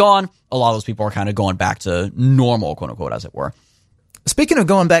that he's gone, a lot of those people are kind of going back to normal, quote unquote, as it were. Speaking of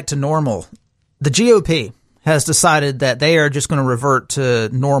going back to normal, the GOP has decided that they are just going to revert to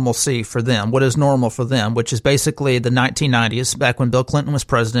normalcy for them. What is normal for them, which is basically the 1990s, back when Bill Clinton was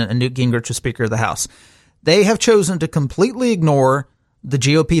president and Newt Gingrich was Speaker of the House. They have chosen to completely ignore the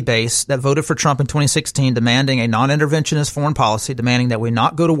GOP base that voted for Trump in 2016, demanding a non-interventionist foreign policy, demanding that we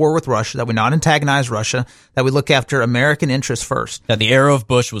not go to war with Russia, that we not antagonize Russia, that we look after American interests first. That the era of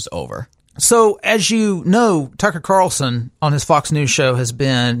Bush was over. So, as you know, Tucker Carlson on his Fox News show has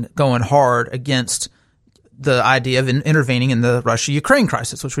been going hard against the idea of intervening in the Russia-Ukraine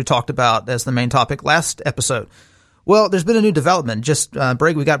crisis, which we talked about as the main topic last episode. Well, there's been a new development.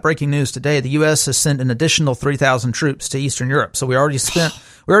 We got breaking news today. The U.S. has sent an additional 3,000 troops to Eastern Europe. So we already sent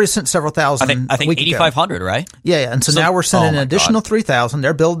several thousand. I think 8,500, right? Yeah. And so now we're sending an additional 3,000.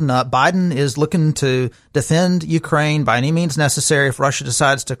 They're building up. Biden is looking to defend Ukraine by any means necessary if Russia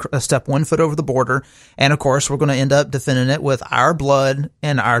decides to step 1 foot over the border. And of course, we're going to end up defending it with our blood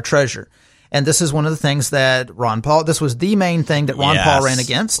and our treasure. And this is one of the things that this was the main thing that Ron Paul ran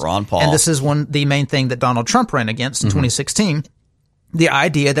against. Ron Paul. And this is the main thing that Donald Trump ran against in 2016. The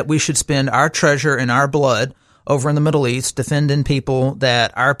idea that we should spend our treasure and our blood over in the Middle East defending people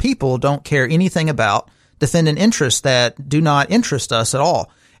that our people don't care anything about, defending interests that do not interest us at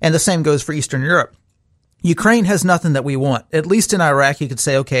all. And the same goes for Eastern Europe. Ukraine has nothing that we want. At least in Iraq, you could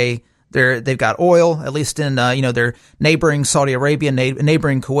say, okay, they've got oil, at least in, their neighboring Saudi Arabia,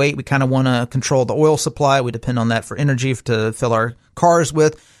 neighboring Kuwait. We kind of want to control the oil supply. We depend on that for energy to fill our cars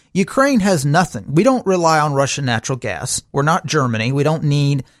with. Ukraine has nothing. We don't rely on Russian natural gas. We're not Germany. We don't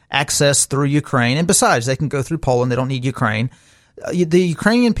need access through Ukraine. And besides, they can go through Poland. They don't need Ukraine. The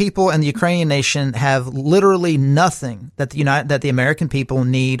Ukrainian people and the Ukrainian nation have literally nothing that the American people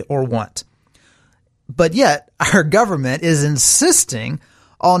need or want. But yet, our government is insisting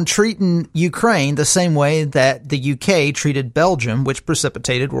on treating Ukraine the same way that the UK treated Belgium, which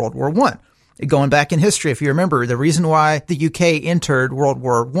precipitated World War I. Going back in history, if you remember, the reason why the UK entered World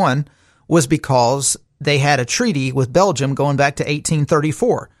War I was because they had a treaty with Belgium going back to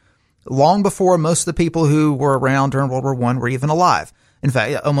 1834, long before most of the people who were around during World War I were even alive. In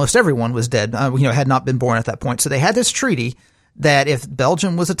fact, almost everyone was dead, had not been born at that point. So they had this treaty that if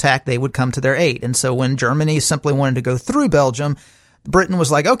Belgium was attacked, they would come to their aid. And so when Germany simply wanted to go through Belgium, Britain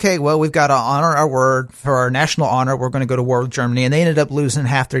was like, okay, well, we've got to honor our word. For our national honor, we're going to go to war with Germany. And they ended up losing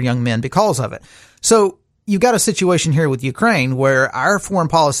half their young men because of it. So you've got a situation here with Ukraine where our foreign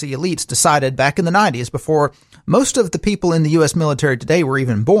policy elites decided back in the 90s, before most of the people in the U.S. military today were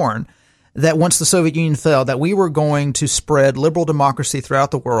even born, that once the Soviet Union fell, that we were going to spread liberal democracy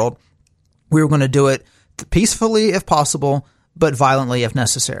throughout the world. We were going to do it peacefully if possible, but violently if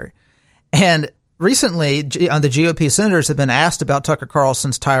necessary. And recently, the GOP senators have been asked about Tucker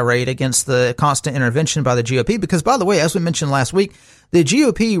Carlson's tirade against the constant intervention by the GOP because, by the way, as we mentioned last week, the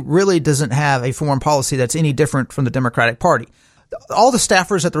GOP really doesn't have a foreign policy that's any different from the Democratic Party. All the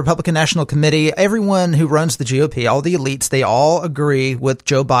staffers at the Republican National Committee, everyone who runs the GOP, all the elites, they all agree with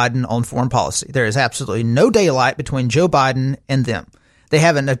Joe Biden on foreign policy. There is absolutely no daylight between Joe Biden and them. They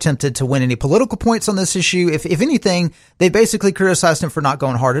haven't attempted to win any political points on this issue. If anything, they basically criticized him for not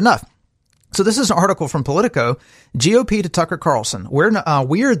going hard enough. So this is an article from Politico, GOP to Tucker Carlson. We're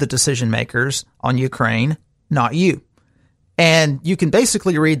the decision makers on Ukraine, not you. And you can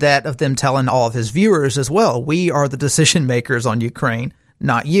basically read that of them telling all of his viewers as well. We are the decision makers on Ukraine,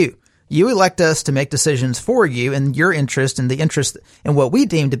 not you. You elect us to make decisions for you and your interest and the interest in what we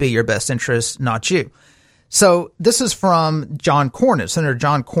deem to be your best interest, not you. So this is from John Cornyn, Senator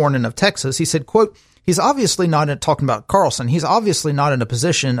John Cornyn of Texas. He said, quote, he's obviously not talking about Carlson. He's obviously not in a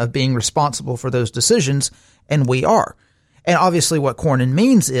position of being responsible for those decisions, and we are. And obviously what Cornyn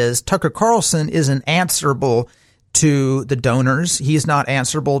means is Tucker Carlson isn't answerable to the donors. He's not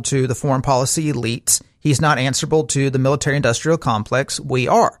answerable to the foreign policy elites. He's not answerable to the military-industrial complex. We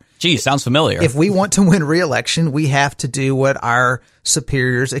are. Gee, sounds familiar. If we want to win re-election, we have to do what our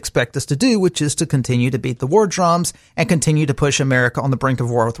superiors expect us to do, which is to continue to beat the war drums and continue to push America on the brink of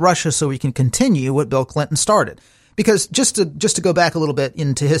war with Russia so we can continue what Bill Clinton started. Because just to go back a little bit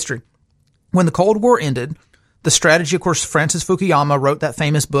into history, when the Cold War ended, the strategy, of course, Francis Fukuyama wrote that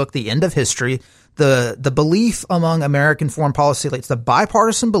famous book, The End of History. The belief among American foreign policy elites, the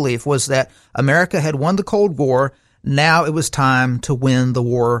bipartisan belief was that America had won the Cold War. Now it was time to win the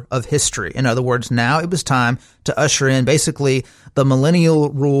war of history. In other words, now it was time to usher in basically the millennial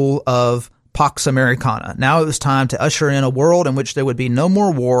rule of Pax Americana. Now it was time to usher in a world in which there would be no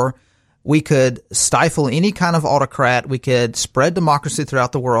more war. We could stifle any kind of autocrat. We could spread democracy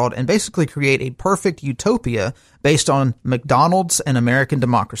throughout the world and basically create a perfect utopia based on McDonald's and American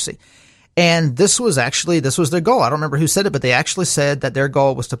democracy. And this was their goal. I don't remember who said it, but they actually said that their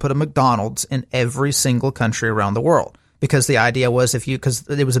goal was to put a McDonald's in every single country around the world. Because the idea was because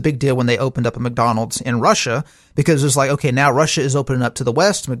it was a big deal when they opened up a McDonald's in Russia, because it was like, okay, now Russia is opening up to the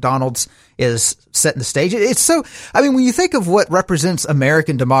West. McDonald's is setting the stage. It's so, I mean, when you think of what represents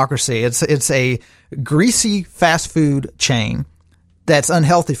American democracy, it's a greasy fast food chain that's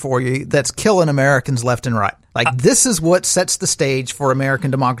unhealthy for you, that's killing Americans left and right. Like, this is what sets the stage for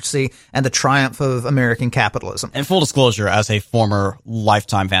American democracy and the triumph of American capitalism. And full disclosure, as a former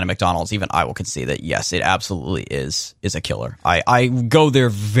lifetime fan of McDonald's, even I will concede that, yes, it absolutely is a killer. I go there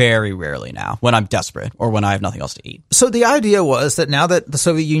very rarely now when I'm desperate or when I have nothing else to eat. So the idea was that now that the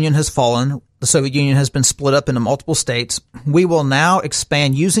Soviet Union has fallen, the Soviet Union has been split up into multiple states, we will now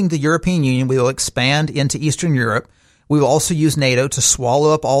expand using the European Union. We will expand into Eastern Europe. We will also use NATO to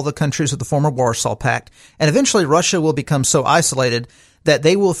swallow up all the countries of the former Warsaw Pact. And eventually Russia will become so isolated that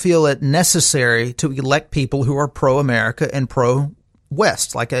they will feel it necessary to elect people who are pro-America and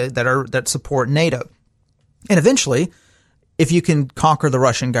pro-West, that support NATO. And eventually, if you can conquer the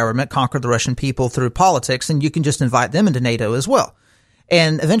Russian government, conquer the Russian people through politics, then you can just invite them into NATO as well.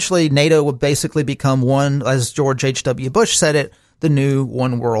 And eventually NATO will basically become one, as George H.W. Bush said it, the new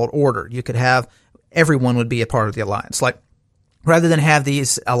one world order. You could have everyone would be a part of the alliance. Like, rather than have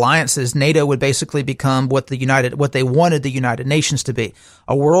these alliances, NATO would basically become what they wanted the United Nations to be,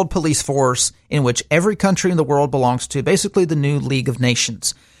 a world police force in which every country in the world belongs to, basically the new League of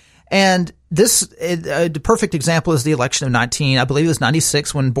Nations. And the perfect example is the election of I believe it was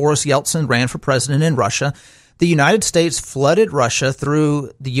 96, when Boris Yeltsin ran for president in Russia. The United States flooded Russia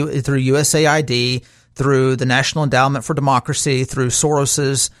through USAID, through the National Endowment for Democracy, through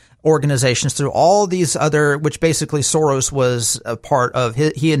Soros's organizations, through all these other, which basically Soros was a part of,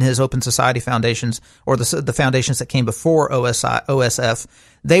 he and his Open Society foundations, or the foundations that came before OSF,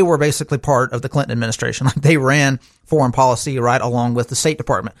 they were basically part of the Clinton administration. Like, they ran foreign policy right along with the State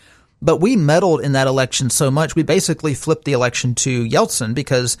Department. But we meddled in that election so much, we basically flipped the election to Yeltsin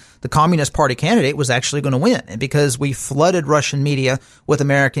because the Communist Party candidate was actually going to win. And because we flooded Russian media with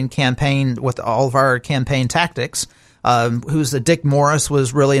American campaign, with all of our campaign tactics, Dick Morris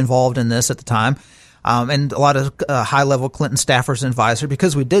was really involved in this at the time, and a lot of high-level Clinton staffers and advisors.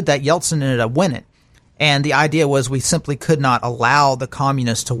 Because we did that, Yeltsin ended up winning. And the idea was we simply could not allow the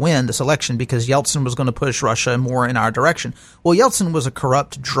communists to win this election because Yeltsin was going to push Russia more in our direction. Well, Yeltsin was a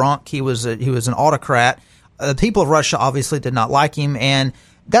corrupt drunk. He was an autocrat. The people of Russia obviously did not like him, and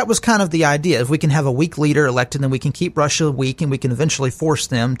that was kind of the idea. If we can have a weak leader elected, then we can keep Russia weak, and we can eventually force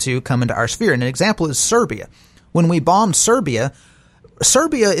them to come into our sphere. And an example is Serbia. When we bombed Serbia,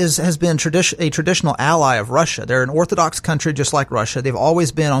 Serbia has been a traditional ally of Russia. They're an Orthodox country just like Russia. They've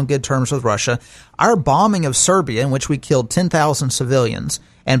always been on good terms with Russia. Our bombing of Serbia, in which we killed 10,000 civilians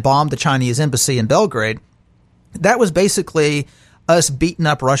and bombed the Chinese embassy in Belgrade, that was basically us beating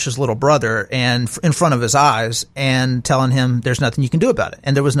up Russia's little brother and in front of his eyes and telling him there's nothing you can do about it.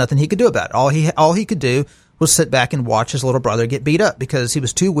 And there was nothing he could do about it. All he could do was sit back and watch his little brother get beat up because he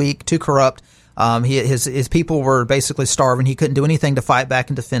was too weak, too corrupt. His people were basically starving. He couldn't do anything to fight back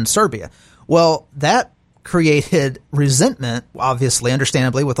and defend Serbia. Well, that created resentment, obviously,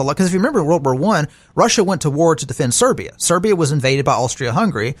 understandably, with a lot. Because if you remember World War I, Russia went to war to defend Serbia. Serbia was invaded by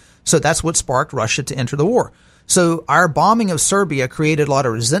Austria-Hungary, so that's what sparked Russia to enter the war. So our bombing of Serbia created a lot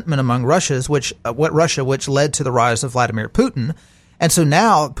of resentment among Russians, which led to the rise of Vladimir Putin. And so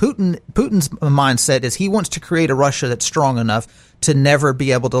now Putin's mindset is he wants to create a Russia that's strong enough to never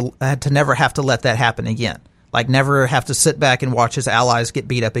be able to never have to let that happen again. Like, never have to sit back and watch his allies get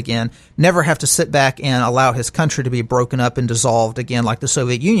beat up again. Never have to sit back and allow his country to be broken up and dissolved again like the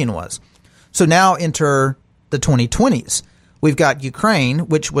Soviet Union was. So now enter the 2020s. We've got Ukraine,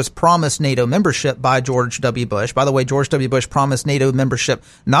 which was promised NATO membership by George W. Bush. By the way, George W. Bush promised NATO membership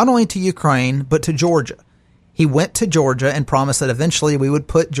not only to Ukraine, but to Georgia. He went to Georgia and promised that eventually we would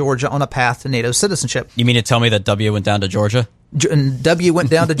put Georgia on a path to NATO citizenship. You mean to tell me that W went down to Georgia? And W went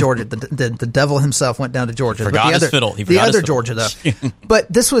down to Georgia. The devil himself went down to Georgia. Forgot his fiddle. The other Georgia, though.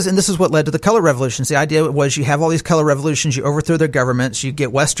 But this is what led to the color revolutions. The idea was you have all these color revolutions, you overthrow their governments, you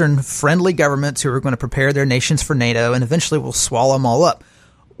get Western-friendly governments who are going to prepare their nations for NATO, and eventually will swallow them all up.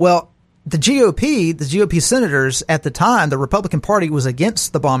 Well, the GOP senators at the time, the Republican Party was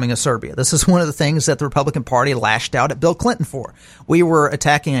against the bombing of Serbia. This is one of the things that the Republican Party lashed out at Bill Clinton for. We were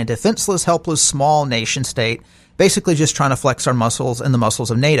attacking a defenseless, helpless, small nation state, basically just trying to flex our muscles and the muscles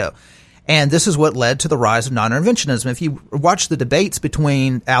of NATO. And this is what led to the rise of non-interventionism. If you watch the debates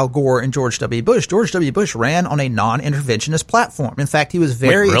between Al Gore and George W. Bush ran on a non-interventionist platform. In fact, he was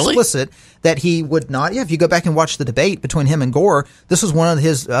very explicit that he would not. Yeah, if you go back and watch the debate between him and Gore, this was one of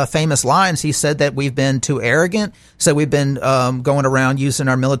his famous lines. He said that we've been too arrogant. So we've been going around using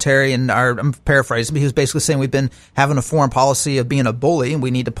our military and I'm paraphrasing, but he was basically saying we've been having a foreign policy of being a bully and we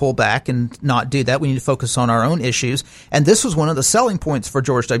need to pull back and not do that. We need to focus on our own issues. And this was one of the selling points for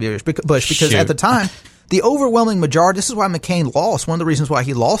George W. Bush because at the time, the overwhelming majority, this is why McCain lost. One of the reasons why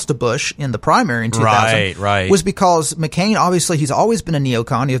he lost to Bush in the primary in 2000 was because McCain, obviously, he's always been a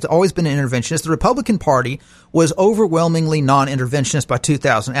neocon. He's always been an interventionist. The Republican Party was overwhelmingly non-interventionist by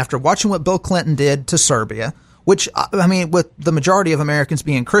 2000. After watching what Bill Clinton did to Serbia, which, I mean, with the majority of Americans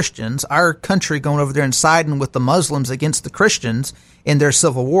being Christians, our country going over there and siding with the Muslims against the Christians in their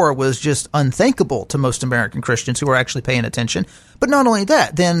civil war was just unthinkable to most American Christians who were actually paying attention. But not only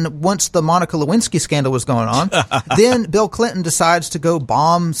that, then once the Monica Lewinsky scandal was going on, then Bill Clinton decides to go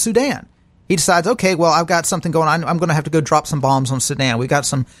bomb Sudan. He decides, okay, well, I've got something going on. I'm going to have to go drop some bombs on Sudan. We got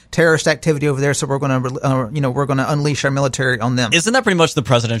some terrorist activity over there, so we're going to unleash our military on them. Isn't that pretty much the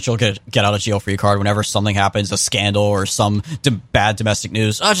presidential get out of jail free card? Whenever something happens, a scandal or some bad domestic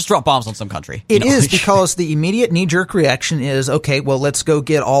news, just drop bombs on some country. It is because the immediate knee-jerk reaction is, okay, well, let's go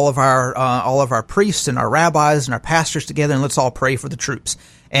get all of our priests and our rabbis and our pastors together, and let's all pray for the troops.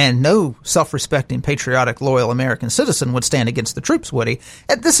 And no self-respecting, patriotic, loyal American citizen would stand against the troops, would he?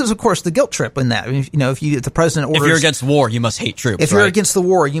 And this is, of course, the guilt trip in that. If the president orders... If you're against war, you must hate troops, If you're against the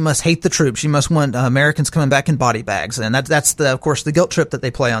war, you must hate the troops. You must want Americans coming back in body bags. And that's of course, the guilt trip that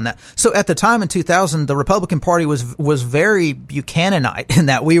they play on that. So at the time in 2000, the Republican Party was very Buchananite in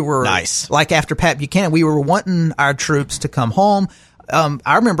that we were... Nice. Like after Pat Buchanan, we were wanting our troops to come home.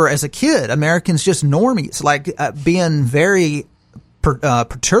 I remember as a kid, Americans just normies, being very...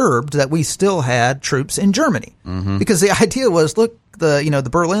 perturbed that we still had troops in Germany, because the idea was, look, the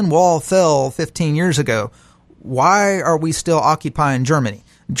Berlin Wall fell 15 years ago. Why are we still occupying Germany?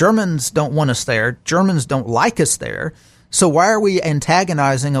 Germans don't want us there. Germans don't like us there. So why are we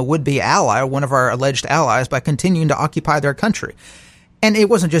antagonizing a would-be ally, one of our alleged allies, by continuing to occupy their country? And it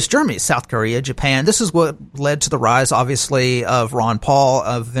wasn't just Germany, South Korea, Japan. This is what led to the rise, obviously, of Ron Paul,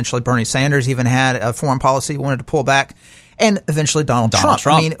 of eventually Bernie Sanders even had a foreign policy he wanted to pull back. And eventually Donald Trump.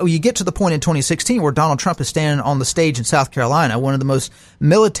 I mean, you get to the point in 2016 where Donald Trump is standing on the stage in South Carolina, one of the most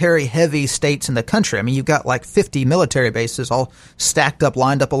military-heavy states in the country. I mean, you've got 50 military bases all stacked up,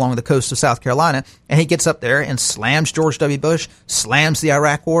 lined up along the coast of South Carolina. And he gets up there and slams George W. Bush, slams the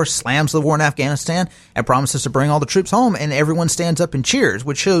Iraq War, slams the war in Afghanistan, and promises to bring all the troops home. And everyone stands up and cheers,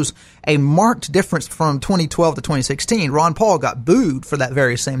 which shows a marked difference from 2012 to 2016. Ron Paul got booed for that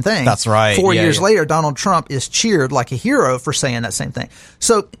very same thing. That's right. 4 years later, Donald Trump is cheered like a hero for saying that same thing.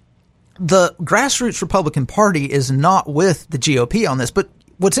 So the grassroots Republican Party is not with the GOP on this. But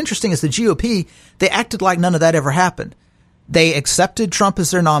what's interesting is the GOP, they acted like none of that ever happened. They accepted Trump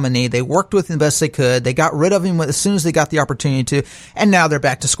as their nominee. They worked with him best they could. They got rid of him as soon as they got the opportunity to. And now they're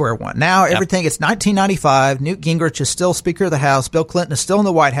back to square one. Now everything, it's 1995. Newt Gingrich is still Speaker of the House. Bill Clinton is still in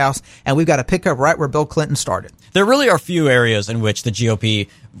the White House. And we've got to pick up right where Bill Clinton started. There really are few areas in which the GOP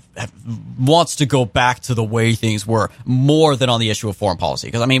wants to go back to the way things were more than on the issue of foreign policy.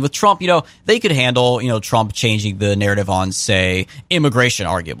 Because, I mean, with Trump, they could handle, Trump changing the narrative on, say, immigration,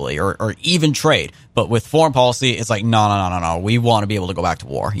 arguably, or even trade. But with foreign policy, it's like, no. We want to be able to go back to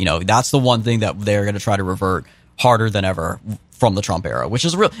war. That's the one thing that they're going to try to revert harder than ever from the Trump era, which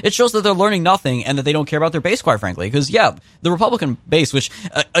is real. It shows that they're learning nothing and that they don't care about their base, quite frankly. Because, the Republican base, which,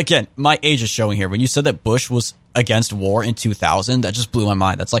 again, my age is showing here. When you said that Bush was against war in 2000, that just blew my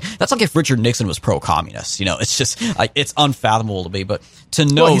mind. That's like if Richard Nixon was pro-communist. It's just, it's unfathomable to me. But to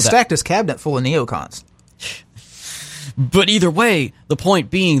know he stacked his cabinet full of neocons. But either way, the point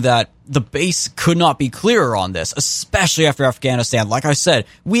being that the base could not be clearer on this, especially after Afghanistan. Like I said,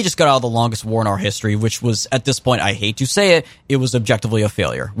 we just got out of the longest war in our history, which was, at this point, I hate to say it, it was objectively a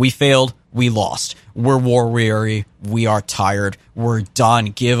failure. We failed. We lost. We're war weary. We are tired. We're done.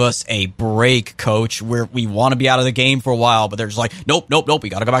 Give us a break, coach. We want to be out of the game for a while, but they're just like, nope. We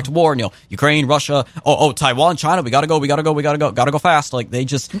got to go back to war. Ukraine, Russia, Taiwan, China. We got to go fast. Like they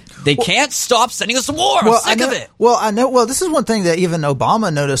can't stop sending us to war. I'm sick of it. Well, this is one thing that even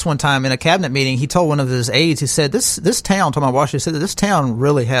Obama noticed one time in a cabinet meeting. He told one of his aides, he said, this town, talking about Washington, said that this town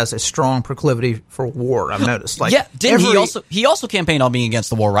really has a strong proclivity for war. I've noticed. He also campaigned on being against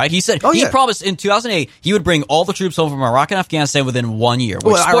the war, right? He said, he promised in 2008 he would bring all the troops home from Iraq and Afghanistan within 1 year.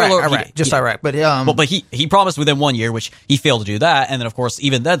 Which, Iraq. But he promised within 1 year, which he failed to do that. And then, of course,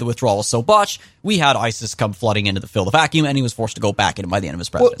 even then, the withdrawal was so botched, we had ISIS come flooding in to fill the vacuum, and he was forced to go back in by the end of his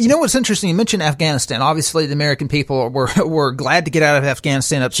presidency. Well, what's interesting? You mentioned Afghanistan. Obviously, the American people were glad to get out of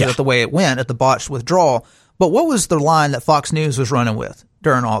Afghanistan upset at the way it went, at the botched withdrawal. But what was the line that Fox News was running with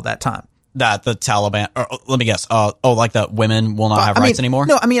during all that time? That the Taliban, let me guess, like that women will not have rights anymore?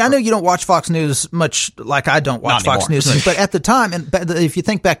 No, I know you don't watch Fox News much, like I don't watch Fox News much, but at the time, and if you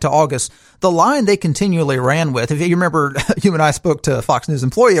think back to August, the line they continually ran with, if you remember, you and I spoke to a Fox News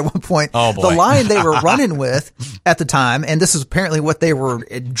employee at one point, the line they were running with at the time, and this is apparently what they were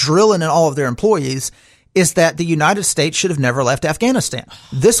drilling in all of their employees, is that the United States should have never left Afghanistan.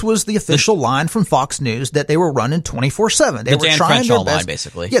 This was the official line from Fox News that they were running 24/7. They were Dan trying Crenshaw their best. Line,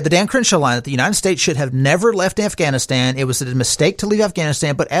 basically. Yeah, the Dan Crenshaw line, that the United States should have never left Afghanistan. It was a mistake to leave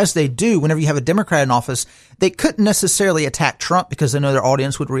Afghanistan, but as they do, whenever you have a Democrat in office, they couldn't necessarily attack Trump because they know their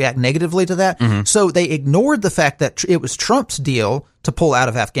audience would react negatively to that. Mm-hmm. So they ignored the fact that it was Trump's deal to pull out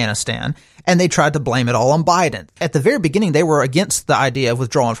of Afghanistan, and they tried to blame it all on Biden. At the very beginning, they were against the idea of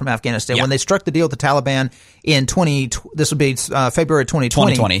withdrawing from Afghanistan. When they struck the deal with the Taliban in February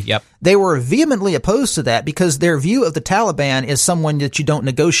 2020. Yep. They were vehemently opposed to that because their view of the Taliban is someone that you don't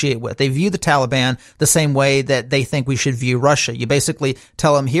negotiate with. They view the Taliban the same way that they think we should view Russia. You basically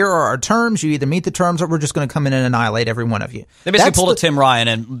tell them, here are our terms. You either meet the terms or we're just going to come in and annihilate every one of you. They basically pulled a Tim Ryan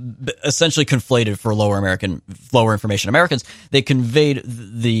and essentially conflated for lower information Americans. They conveyed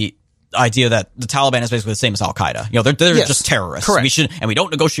the idea that the Taliban is basically the same as Al Qaeda. You know, they're just terrorists. Correct. We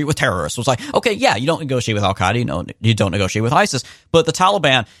don't negotiate with terrorists. It's like, okay, yeah, you don't negotiate with Al Qaeda. You don't negotiate with ISIS. But the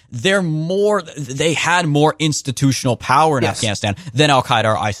Taliban, they had more institutional power in Afghanistan than Al Qaeda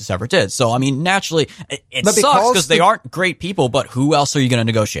or ISIS ever did. So, I mean, naturally, it sucks because they aren't great people, but who else are you going to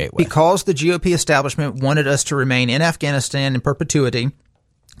negotiate with? Because the GOP establishment wanted us to remain in Afghanistan in perpetuity.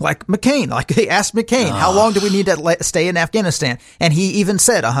 Like McCain, like they asked McCain, how long do we need to stay in Afghanistan? And he even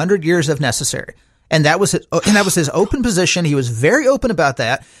said 100 years if necessary. And that was his open position. He was very open about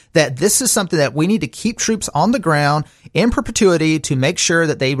that this is something that we need to keep troops on the ground in perpetuity to make sure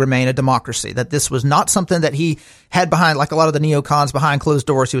that they remain a democracy, that this was not something that he had behind, like a lot of the neocons, behind closed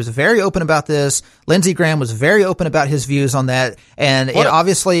doors. He was very open about this. Lindsey Graham was very open about his views on that. And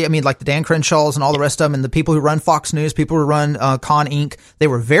obviously, I mean, like the Dan Crenshaws and all the rest of them and the people who run Fox News, people who run Con Inc., they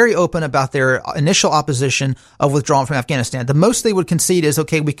were very open about their initial opposition of withdrawing from Afghanistan. The most they would concede is,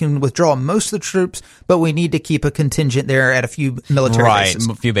 okay, we can withdraw most of the troops, but we need to keep a contingent there at a few military bases.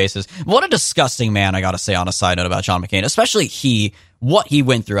 Right, a few bases. What a disgusting man, I gotta say, on a side note about John McCain, especially what he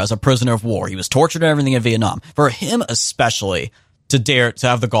went through as a prisoner of war. He was tortured and everything in Vietnam. For him especially to dare to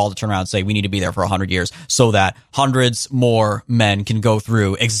have the gall to turn around and say, we need to be there for 100 years so that hundreds more men can go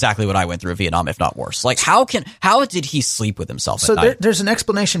through exactly what I went through in Vietnam, if not worse. Like, how did he sleep with himself at night? There's an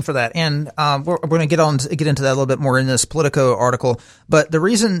explanation for that. And we're going to get into that a little bit more in this Politico article. But the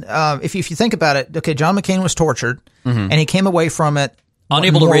reason, if you think about it, okay, John McCain was tortured and he came away from it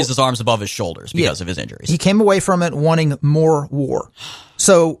unable to raise his arms above his shoulders because of his injuries. He came away from it wanting more war.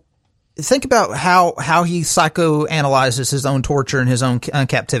 So think about how he psychoanalyzes his own torture and his own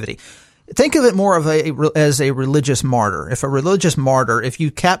captivity. Think of it more of as a religious martyr. If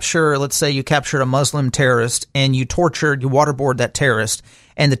you capture, let's say you captured a Muslim terrorist and you waterboard that terrorist,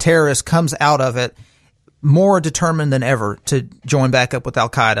 and the terrorist comes out of it more determined than ever to join back up with Al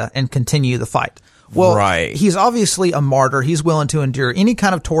Qaeda and continue the fight. Well, He's obviously a martyr. He's willing to endure any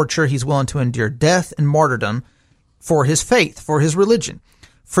kind of torture. He's willing to endure death and martyrdom for his faith, for his religion.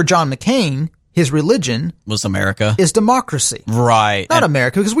 For John McCain, his religion was America, is democracy. Right. Not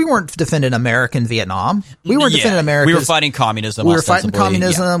America, because we weren't defending America in Vietnam. We weren't defending America. We were fighting communism. We were fighting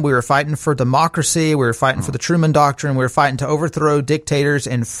communism. Yeah. We were fighting for democracy. We were fighting for the Truman Doctrine. We were fighting to overthrow dictators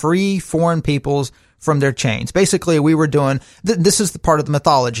and free foreign peoples from their chains. Basically, we were doing, this is the part of the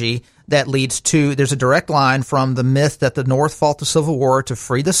mythology that leads to, there's a direct line from the myth that the North fought the Civil War to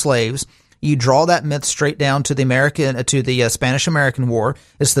free the slaves. You draw that myth straight down to the Spanish-American War.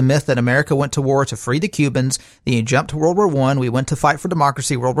 It's the myth that America went to war to free the Cubans. Then you jump to World War I. We went to fight for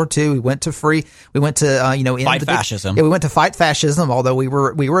democracy. World War II. We went to fight fascism. Yeah, we went to fight fascism. Although we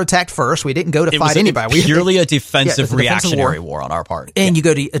were attacked first, we didn't go to fight anybody. It was purely a defensive reactionary war on our part. And you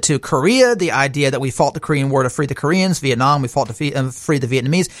go to Korea. The idea that we fought the Korean War to free the Koreans. Vietnam, we fought to free the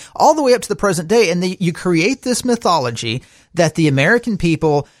Vietnamese. All the way up to the present day, and you create this mythology that the American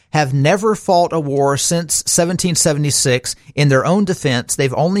people have never fought a war since 1776 in their own defense.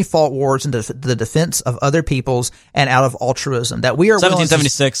 They've only fought wars in the defense of other peoples and out of altruism. That we are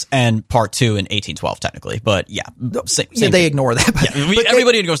 1776 and part 2 in 1812, technically. But same they thing. Ignore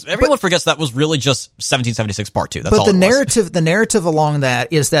that. Everyone forgets that was really just 1776 part 2. That's all. But the narrative along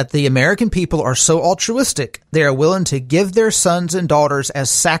that is that the American people are so altruistic, they are willing to give their sons and daughters as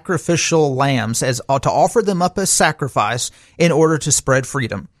sacrificial lambs, to offer them up as sacrifice in order to spread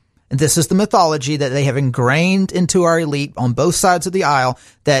freedom. And this is the mythology that they have ingrained into our elite on both sides of the aisle,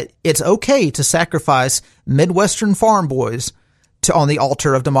 that it's okay to sacrifice Midwestern farm boys on the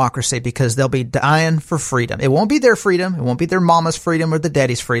altar of democracy because they'll be dying for freedom. It won't be their freedom. It won't be their mama's freedom or the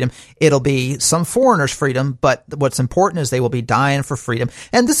daddy's freedom. It'll be some foreigner's freedom. But what's important is they will be dying for freedom.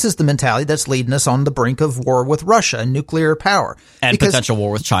 And this is the mentality that's leading us on the brink of war with Russia and nuclear power. And potential war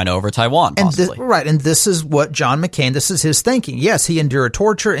with China over Taiwan, possibly. And this is what John McCain, this is his thinking. Yes, he endured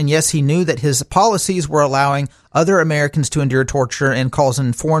torture. And yes, he knew that his policies were allowing other Americans to endure torture and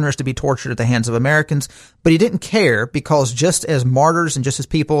causing foreigners to be tortured at the hands of Americans. But he didn't care, because just as martyrs and just as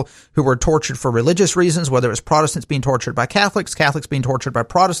people who were tortured for religious reasons, whether it was Protestants being tortured by Catholics, Catholics being tortured by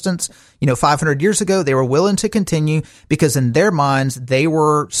Protestants, 500 years ago, they were willing to continue because in their minds, they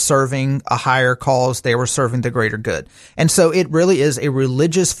were serving a higher cause. They were serving the greater good. And so it really is a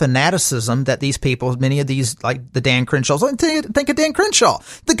religious fanaticism that these people, many of these, like the Dan Crenshaws, think of Dan Crenshaw.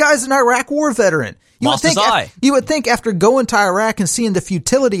 The guy's an Iraq war veteran. You would think after going to Iraq and seeing the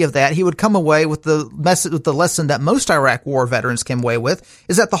futility of that, he would come away with the lesson that most Iraq war veterans came away with,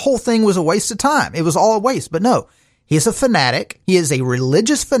 is that the whole thing was a waste of time. It was all a waste. But no, he's a fanatic. He is a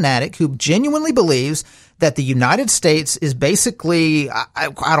religious fanatic who genuinely believes that the United States is basically, I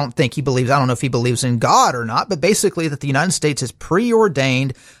don't know if he believes in God or not, but basically that the United States is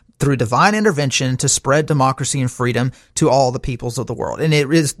preordained through divine intervention to spread democracy and freedom to all the peoples of the world. And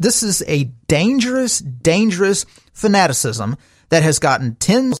this is a dangerous, dangerous fanaticism that has gotten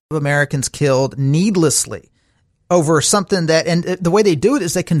tens of Americans killed needlessly over something that, and the way they do it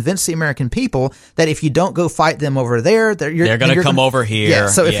is they convince the American people that if you don't go fight them over there, they're going to come over here. Yeah,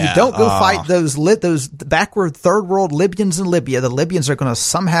 so if you don't go fight those backward third world Libyans in Libya, the Libyans are going to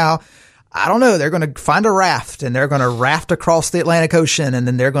somehow, I don't know, they're going to find a raft and they're going to raft across the Atlantic Ocean and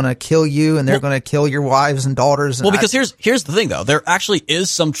then they're going to kill you and they're going to kill your wives and daughters. And because here's the thing though. There actually is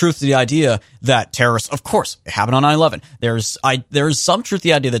some truth to the idea that terrorists, of course, it happened on 9/11. There's some truth to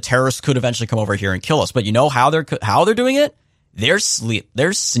the idea that terrorists could eventually come over here and kill us. But you know how they're doing it? They're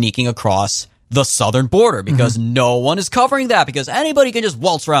sneaking across the southern border because no one is covering that because anybody can just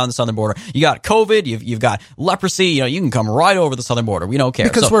waltz around the southern border. You got COVID, you've got leprosy, you can come right over the southern border. We don't care.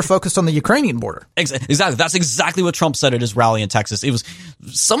 Because we're focused on the Ukrainian border. Exactly. That's exactly what Trump said at his rally in Texas. It was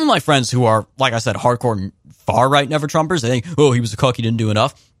some of my friends who are, like I said, hardcore far-right never-Trumpers. They think, oh, he was a cook, he didn't do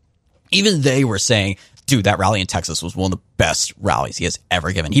enough. Even they were saying, dude, that rally in Texas was one of the best rallies he has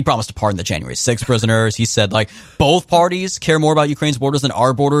ever given. He promised to pardon the January 6th prisoners. He said, both parties care more about Ukraine's borders than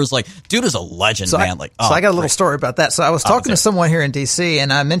our borders. Dude is a legend, man. I got a little story about that. So I was talking to someone here in D.C.,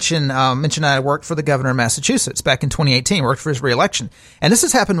 and I mentioned I worked for the governor of Massachusetts back in 2018, worked for his reelection. And this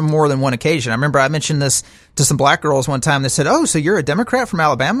has happened on more than one occasion. I remember I mentioned this to some black girls one time. They said, oh, so you're a Democrat from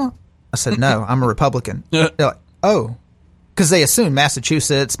Alabama? I said, no, I'm a Republican. They're like, oh. Because they assume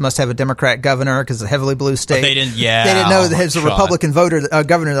Massachusetts must have a Democrat governor because it's a heavily blue state. But they didn't know that there's a Republican governor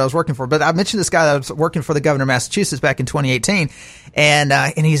that I was working for. But I mentioned this guy that was working for the governor of Massachusetts back in 2018,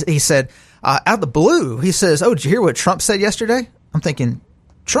 and he said out of the blue, he says, "Oh, did you hear what Trump said yesterday?" I'm thinking,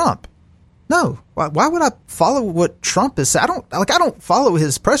 Trump? No. Why would I follow what Trump is? I don't follow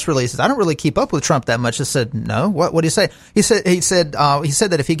his press releases. I don't really keep up with Trump that much. I said, no. What did he say? He said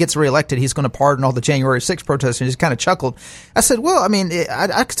that if he gets reelected, he's going to pardon all the January 6th protesters. And he kind of chuckled. I said, well, I mean,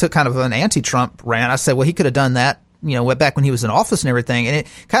 I took kind of an anti-Trump rant. I said, well, he could have done that, back when he was in office and everything. And it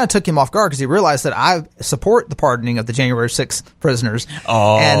kind of took him off guard because he realized that I support the pardoning of the January 6th prisoners.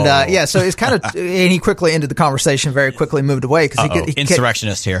 Oh. And, so it's kind of, and he quickly ended the conversation, very quickly moved away. He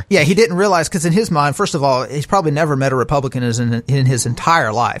insurrectionist here. Yeah, he didn't realize, because in his mind, first of all, he's probably never met a Republican in his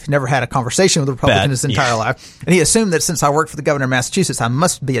entire life. He never had a conversation with a Republican in his entire life. And he assumed that since I worked for the governor of Massachusetts, I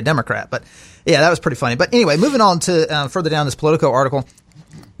must be a Democrat. But yeah, that was pretty funny. But anyway, moving on to further down this Politico article.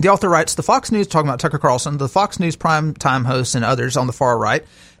 The author writes, the Fox News, talking about Tucker Carlson, the Fox News primetime hosts and others on the far right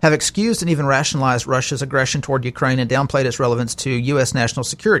have excused and even rationalized Russia's aggression toward Ukraine and downplayed its relevance to U.S. national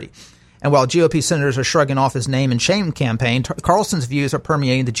security. And while GOP senators are shrugging off his name and shame campaign, Carlson's views are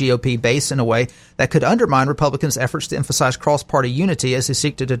permeating the GOP base in a way that could undermine Republicans' efforts to emphasize cross-party unity as they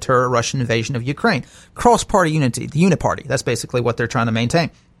seek to deter a Russian invasion of Ukraine. Cross-party unity, the uniparty, that's basically what they're trying to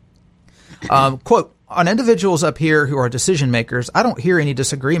maintain. Quote, on individuals up here who are decision makers, I don't hear any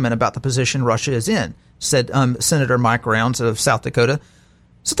disagreement about the position Russia is in, said Senator Mike Rounds of South Dakota.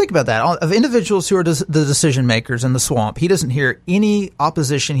 So think about that. Of individuals who are the decision makers in the swamp, he doesn't hear any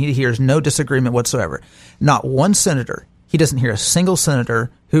opposition. He hears no disagreement whatsoever. Not one senator. He doesn't hear a single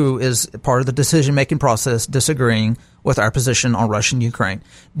senator who is part of the decision-making process disagreeing with our position on Russia and Ukraine.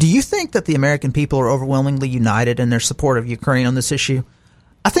 Do you think that the American people are overwhelmingly united in their support of Ukraine on this issue?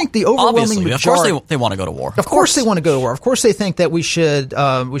 I think the overwhelming majority. Of course they want to go to war. Of course they want to go to war. Of course they think that we should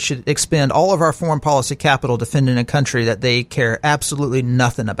expend all of our foreign policy capital defending a country that they care absolutely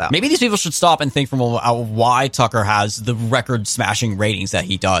nothing about. Maybe these people should stop and think from why Tucker has the record-smashing ratings that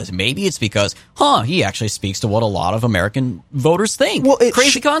he does. Maybe it's because, he actually speaks to what a lot of American voters think. Well,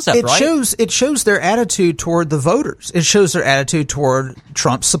 crazy concept, right? It shows their attitude toward the voters. It shows their attitude toward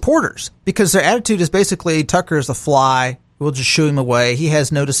Trump's supporters, because their attitude is basically Tucker is a fly. We'll just shoo him away. He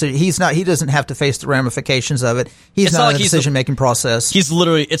has no decision. He doesn't have to face the ramifications of it. He's not in the decision-making process. It's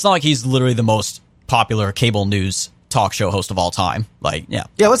not like he's literally the most popular cable news talk show host of all time. Yeah.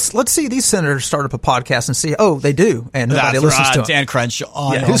 Let's see these senators start up a podcast and see. Oh, they do, and nobody listens to them. Dan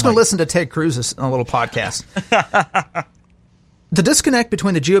Crenshaw. Who's going to listen to Ted Cruz's little podcast? The disconnect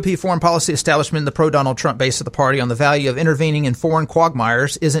between the GOP foreign policy establishment and the pro-Donald Trump base of the party on the value of intervening in foreign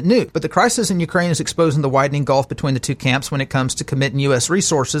quagmires isn't new, but the crisis in Ukraine is exposing the widening gulf between the two camps when it comes to committing U.S.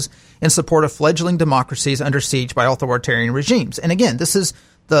 resources in support of fledgling democracies under siege by authoritarian regimes. And again, this is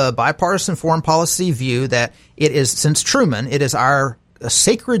the bipartisan foreign policy view that it is, since Truman, it is our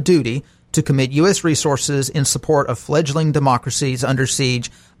sacred duty to commit U.S. resources in support of fledgling democracies under siege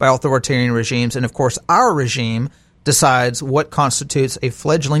by authoritarian regimes. And of course, our regime decides what constitutes a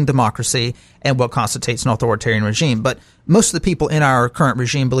fledgling democracy and what constitutes an authoritarian regime. But most of the people in our current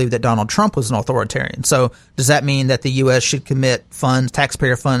regime believe that Donald Trump was an authoritarian. So does that mean that the U.S. should commit funds,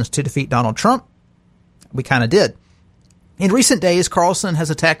 taxpayer funds, to defeat Donald Trump? We kind of did. In recent days, Carlson has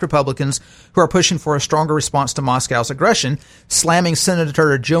attacked Republicans who are pushing for a stronger response to Moscow's aggression, slamming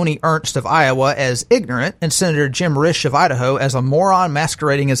Senator Joni Ernst of Iowa as ignorant and Senator Jim Risch of Idaho as a moron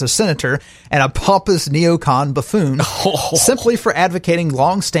masquerading as a senator and a pompous neocon buffoon, simply for advocating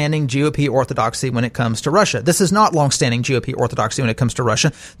long-standing GOP orthodoxy when it comes to Russia. This is not long-standing GOP orthodoxy when it comes to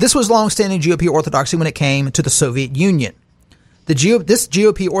Russia. This was long-standing GOP orthodoxy when it came to the Soviet Union. This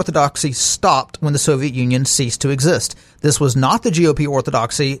GOP orthodoxy stopped when the Soviet Union ceased to exist. This was not the GOP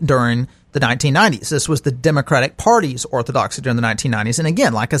orthodoxy during the 1990s. This was the Democratic Party's orthodoxy during the 1990s. And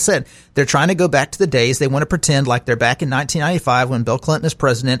again, like I said, they're trying to go back to the days. They want to pretend like they're back in 1995 when Bill Clinton is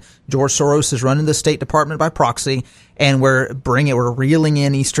president, George Soros is running the State Department by proxy, and we're reeling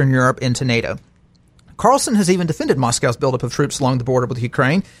in Eastern Europe into NATO. Carlson has even defended Moscow's buildup of troops along the border with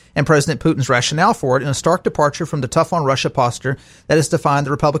Ukraine and President Putin's rationale for it in a stark departure from the tough-on-Russia posture that has defined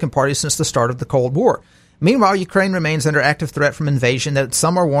the Republican Party since the start of the Cold War. Meanwhile, Ukraine remains under active threat from invasion that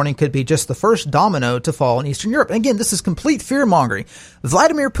some are warning could be just the first domino to fall in Eastern Europe. And again, this is complete fear-mongering.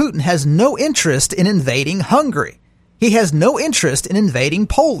 Vladimir Putin has no interest in invading Hungary. He has no interest in invading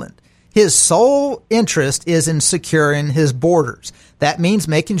Poland. His sole interest is in securing his borders. That means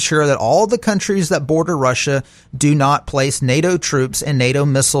making sure that all the countries that border Russia do not place NATO troops and NATO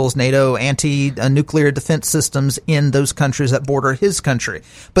missiles, NATO anti-nuclear defense systems in those countries that border his country.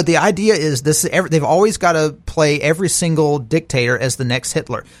 But the idea is they've always got to play every single dictator as the next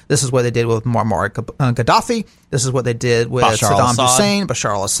Hitler. This is what they did with Muammar Gaddafi. This is what they did with Saddam Hussein,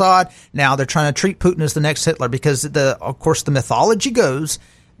 Bashar al-Assad. Now they're trying to treat Putin as the next Hitler because, of course, the mythology goes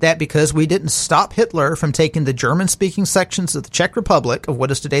that because we didn't stop Hitler from taking the German-speaking sections of the Czech Republic, of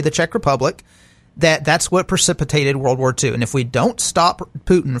what is today the Czech Republic, that's what precipitated World War II. And if we don't stop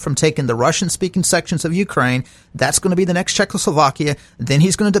Putin from taking the Russian-speaking sections of Ukraine, that's going to be the next Czechoslovakia. Then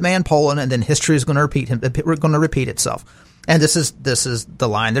he's going to demand Poland, and then history is going to repeat itself. And this is the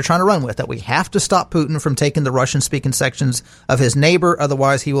line they're trying to run with, that we have to stop Putin from taking the Russian-speaking sections of his neighbor,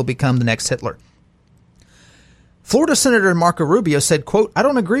 otherwise he will become the next Hitler. Florida Senator Marco Rubio said, quote, "I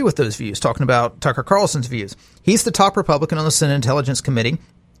don't agree with those views," talking about Tucker Carlson's views. He's the top Republican on the Senate Intelligence Committee.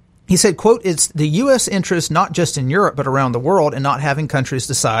 He said, quote, "It's the U.S. interest not just in Europe but around the world in not having countries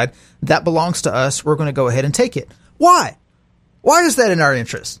decide that belongs to us, we're going to go ahead and take it." Why? Why is that in our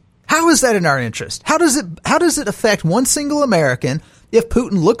interest? How is that in our interest? How does it affect one single American if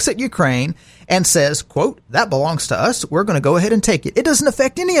Putin looks at Ukraine and says, quote, "That belongs to us, we're going to go ahead and take it"? It doesn't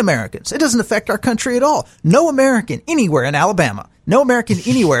affect any Americans. It doesn't affect our country at all. No American anywhere in Alabama, no American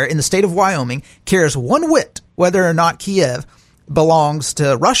anywhere in the state of Wyoming cares one whit whether or not Kiev belongs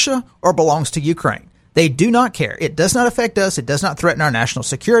to Russia or belongs to Ukraine. They do not care. It does not affect us. It does not threaten our national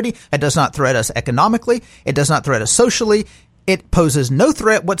security. It does not threaten us economically. It does not threaten us socially. It poses no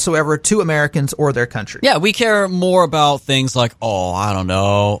threat whatsoever to Americans or their country. Yeah, we care more about things like, I don't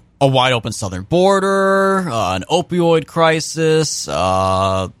know, a wide open southern border, an opioid crisis,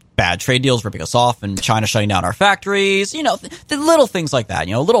 bad trade deals ripping us off and China shutting down our factories, the little things like that,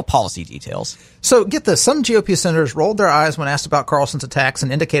 little policy details. So get this, some GOP senators rolled their eyes when asked about Carlson's attacks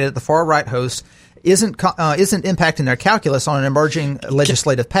and indicated that the far-right host isn't impacting their calculus on an emerging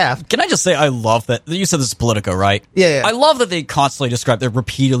legislative path. Can I just say I love that you said this is Politico, right? Yeah. I love that they constantly describe, they're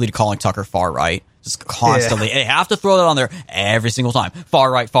repeatedly calling Tucker far right. Just constantly. Yeah. They have to throw that on there every single time.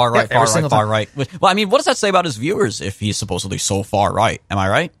 Far right, far right, far right, far right. Well, I mean, what does that say about his viewers if he's supposedly so far right? Am I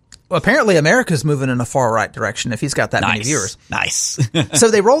right? Well, apparently America's moving in a far-right direction if he's got that many viewers. Nice.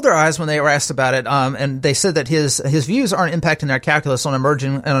 So they rolled their eyes when they were asked about it, and they said that his views aren't impacting their calculus on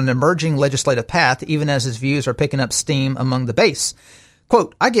an emerging legislative path, even as his views are picking up steam among the base.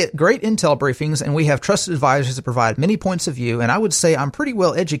 Quote, "I get great intel briefings, and we have trusted advisors that provide many points of view, and I would say I'm pretty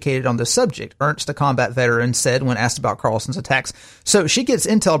well educated on this subject," Ernst, a combat veteran, said when asked about Carlson's attacks. So she gets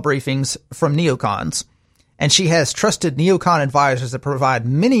intel briefings from neocons. And she has trusted neocon advisors that provide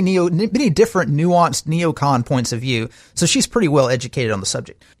many different nuanced neocon points of view. So she's pretty well educated on the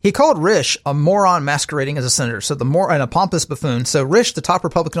subject. He called Risch a moron masquerading as a senator, and a pompous buffoon. So Risch, the top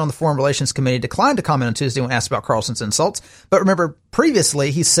Republican on the Foreign Relations Committee, declined to comment on Tuesday when asked about Carlson's insults. But remember,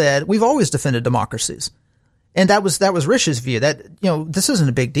 previously he said, "We've always defended democracies." And that was Risch's view that, this isn't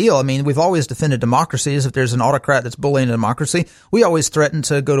a big deal. I mean, we've always defended democracies. If there's an autocrat that's bullying a democracy, we always threaten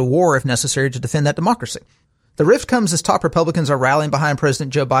to go to war if necessary to defend that democracy. The rift comes as top Republicans are rallying behind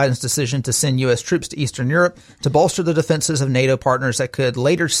President Joe Biden's decision to send U.S. troops to Eastern Europe to bolster the defenses of NATO partners that could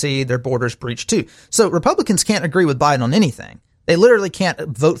later see their borders breached too. So Republicans can't agree with Biden on anything. They literally can't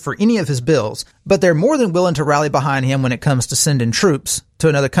vote for any of his bills, but they're more than willing to rally behind him when it comes to sending troops to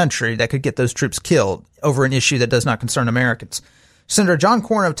another country that could get those troops killed over an issue that does not concern Americans. Senator John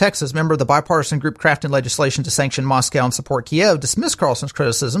Cornyn of Texas, member of the bipartisan group crafting legislation to sanction Moscow and support Kiev, dismissed Carlson's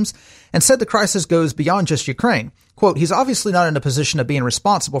criticisms and said the crisis goes beyond just Ukraine. Quote, he's obviously not in a position of being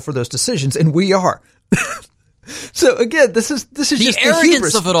responsible for those decisions, and we are. So again, this is just the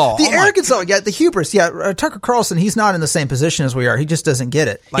arrogance of it all. The arrogance of it. Yeah, the hubris. Yeah, Tucker Carlson, he's not in the same position as we are. He just doesn't get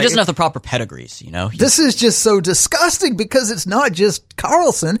it. He doesn't have the proper pedigrees, This is just so disgusting because it's not just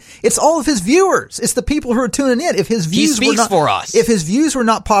Carlson. It's all of his viewers. It's the people who are tuning in. If his views he speaks for us. If his views were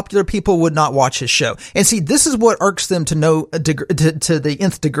not popular, people would not watch his show. And see, this is what irks them to the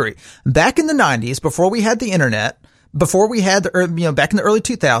nth degree. Back in the 90s, before we had the internet, before we had back in the early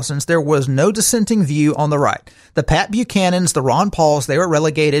 2000s, there was no dissenting view on the right. The Pat Buchanans, the Ron Pauls, they were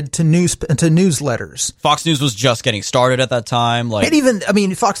relegated to newsletters. Fox News was just getting started at that time.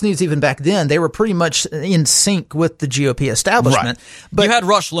 And Fox News, even back then, they were pretty much in sync with the GOP establishment. Right. But you had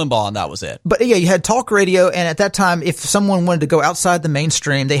Rush Limbaugh, and that was it. But yeah, you had talk radio, and at that time, if someone wanted to go outside the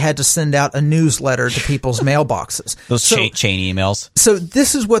mainstream, they had to send out a newsletter to people's mailboxes. Those chain emails. So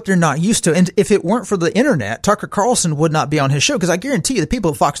this is what they're not used to. And if it weren't for the internet, Tucker Carlson would not be on his show, because I guarantee you the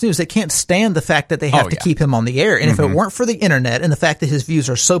people at Fox News, they can't stand the fact that they have to keep him on the air. And if it weren't for the internet and the fact that his views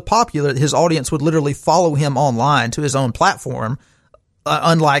are so popular, his audience would literally follow him online to his own platform,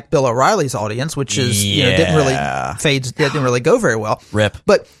 unlike Bill O'Reilly's audience, which is didn't really go very well. Rip.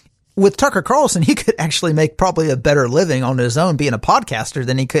 But with Tucker Carlson, he could actually make probably a better living on his own being a podcaster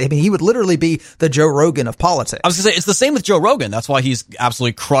than he could. I mean, he would literally be the Joe Rogan of politics. I was going to say, it's the same with Joe Rogan. That's why he's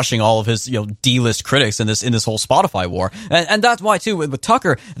absolutely crushing all of his, D-list critics in this whole Spotify war. And that's why, too, with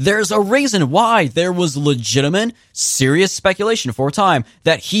Tucker, there's a reason why there was legitimate, serious speculation for a time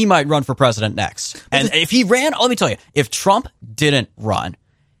that he might run for president next. And if he ran, let me tell you, if Trump didn't run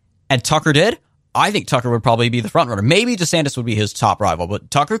and Tucker did, I think Tucker would probably be the front runner. Maybe DeSantis would be his top rival, but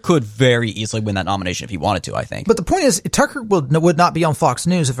Tucker could very easily win that nomination if he wanted to, I think. But the point is, Tucker would not be on Fox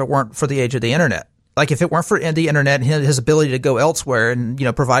News if it weren't for the age of the internet. Like, if it weren't for the internet and his ability to go elsewhere and,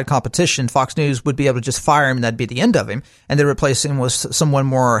 provide competition, Fox News would be able to just fire him and that'd be the end of him. And then replace him with someone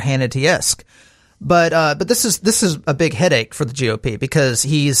more Hannity-esque. But this is a big headache for the GOP because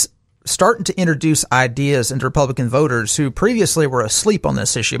he's starting to introduce ideas into Republican voters who previously were asleep on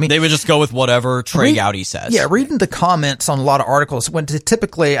this issue. I mean, they would just go with whatever Trey Gowdy says. Yeah, reading the comments on a lot of articles when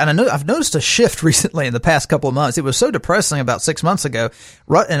typically, and I've noticed a shift recently in the past couple of months. It was so depressing about 6 months ago.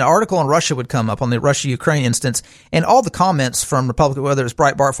 An article on Russia would come up on the Russia-Ukraine instance, and all the comments from Republican, whether it's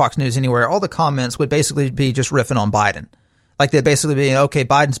Breitbart, Fox News, anywhere, all the comments would basically be just riffing on Biden. Like they'd basically be, okay,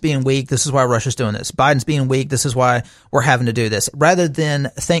 Biden's being weak. This is why Russia's doing this. Biden's being weak. This is why we're having to do this. Rather than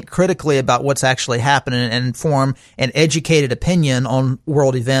think critically about what's actually happening and form an educated opinion on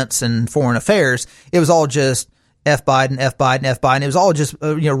world events and foreign affairs, it was all just F Biden, F Biden, F Biden. It was all just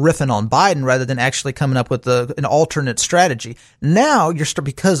riffing on Biden rather than actually coming up with an alternate strategy. Now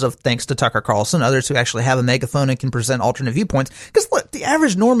thanks to Tucker Carlson, others who actually have a megaphone and can present alternate viewpoints. Because look, the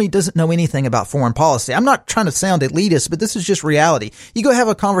average normie doesn't know anything about foreign policy. I'm not trying to sound elitist, but this is just reality. You go have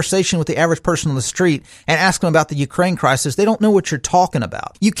a conversation with the average person on the street and ask them about the Ukraine crisis. They don't know what you're talking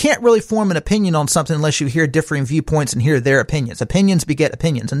about. You can't really form an opinion on something unless you hear differing viewpoints and hear their opinions. Opinions beget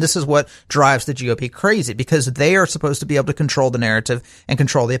opinions, and this is what drives the GOP crazy because they are supposed to be able to control the narrative and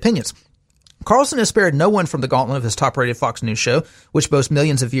control the opinions. Carlson has spared no one from the gauntlet of his top-rated Fox News show, which boasts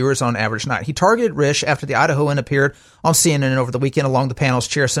millions of viewers on average night. He targeted Risch after the Idahoan appeared on CNN over the weekend along the panel's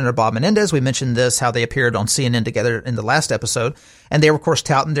chair, Senator Bob Menendez. We mentioned this, how they appeared on CNN together in the last episode. And they were, of course,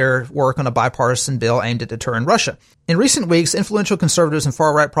 touting their work on a bipartisan bill aimed at deterring Russia. In recent weeks, influential conservatives and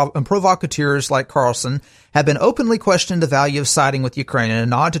far-right provocateurs like Carlson have been openly questioning the value of siding with Ukraine. In a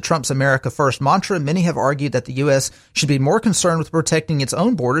nod to Trump's America First mantra, many have argued that the U.S. should be more concerned with protecting its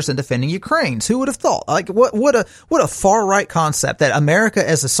own borders than defending Ukraine's. Who would have thought? Like, what a far-right concept that America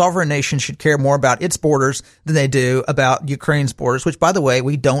as a sovereign nation should care more about its borders than they do about Ukraine's borders, which, by the way,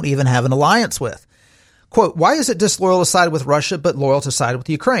 we don't even have an alliance with. Quote, why is it disloyal to side with Russia but loyal to side with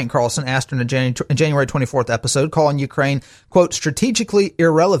Ukraine? Carlson asked in a January 24th episode, calling Ukraine, quote, strategically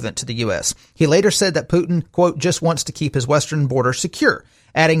irrelevant to the U.S. He later said that Putin, quote, just wants to keep his western border secure,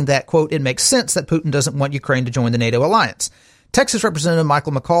 adding that, quote, it makes sense that Putin doesn't want Ukraine to join the NATO alliance. Texas Representative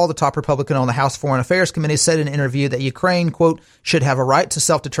Michael McCall, the top Republican on the House Foreign Affairs Committee, said in an interview that Ukraine, quote, should have a right to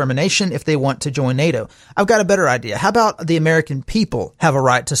self-determination if they want to join NATO. I've got a better idea. How about the American people have a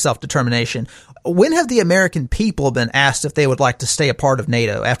right to self-determination? When have the American people been asked if they would like to stay a part of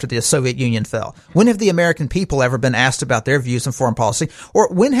NATO after the Soviet Union fell? When have the American people ever been asked about their views on foreign policy?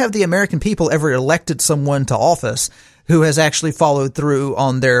 Or when have the American people ever elected someone to office who has actually followed through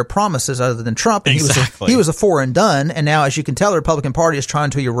on their promises other than Trump? And exactly. He was a foreign done, and now, as you can tell, the Republican Party is trying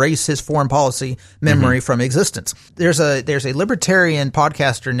to erase his foreign policy memory from existence. There's a libertarian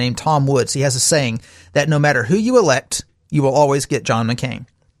podcaster named Tom Woods. He has a saying that no matter who you elect, you will always get John McCain.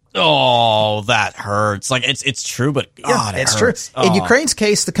 Oh, that hurts. Like, it's true, but God, it's hurts. true. In Ukraine's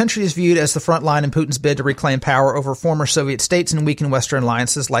case, the country is viewed as the front line in Putin's bid to reclaim power over former Soviet states and weaken Western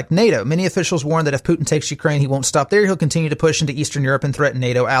alliances like NATO. Many officials warn that if Putin takes Ukraine, he won't stop there. He'll continue to push into Eastern Europe and threaten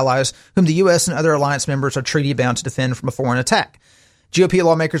NATO allies, whom the U.S. and other alliance members are treaty-bound to defend from a foreign attack. GOP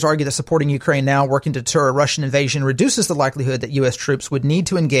lawmakers argue that supporting Ukraine now, working to deter a Russian invasion, reduces the likelihood that U.S. troops would need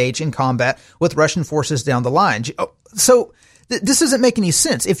to engage in combat with Russian forces down the line. This doesn't make any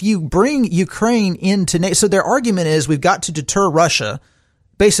sense. If you bring Ukraine into NATO, so their argument is we've got to deter Russia,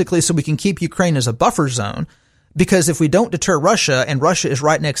 basically so we can keep Ukraine as a buffer zone, because if we don't deter Russia and Russia is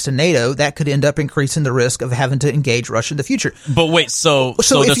right next to NATO, that could end up increasing the risk of having to engage Russia in the future. But wait, so the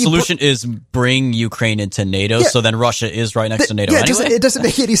solution is bring Ukraine into NATO, so then Russia is right next to NATO anyway? It doesn't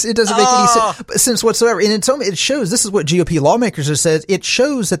make any sense whatsoever. And it shows, this is what GOP lawmakers have said, it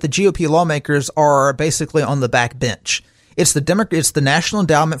shows that the GOP lawmakers are basically on the back bench. It's the National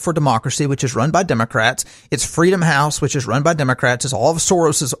Endowment for Democracy, which is run by Democrats. It's Freedom House, which is run by Democrats. It's all of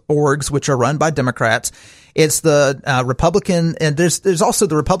Soros's orgs, which are run by Democrats. It's the Republican, and there's also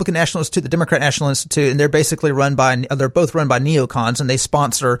the Republican National Institute, the Democrat National Institute, and they're basically they're both run by neocons, and they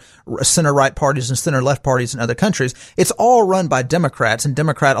sponsor center-right parties and center-left parties in other countries. It's all run by Democrats and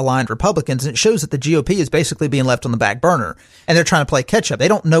Democrat-aligned Republicans, and it shows that the GOP is basically being left on the back burner, and they're trying to play catch-up. They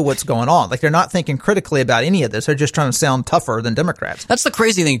don't know what's going on. Like, they're not thinking critically about any of this. They're just trying to sound tougher than Democrats. That's the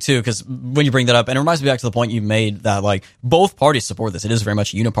crazy thing, too, because when you bring that up, and it reminds me back to the point you made that, like, both parties support this. It is very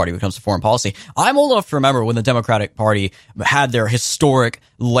much a uniparty when it comes to foreign policy. I'm old enough to remember when the Democratic Party had their historic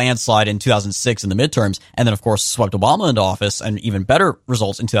landslide in 2006 in the midterms, and then, of course, swept Obama into office and even better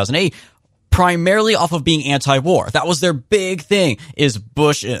results in 2008, primarily off of being anti-war. That was their big thing, is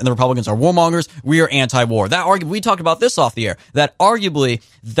Bush and the Republicans are warmongers. We are anti-war. We talked about this off the air, that arguably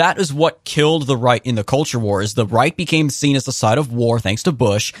that is what killed the right in the culture war, is the right became seen as the side of war thanks to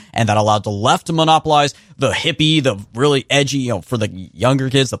Bush, and that allowed the left to monopolize the hippie, the really edgy, for the younger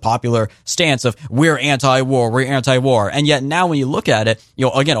kids, the popular stance of we're anti-war. And yet now when you look at it,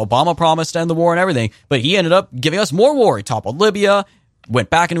 again, Obama promised to end the war and everything, but he ended up giving us more war. He toppled Libya, went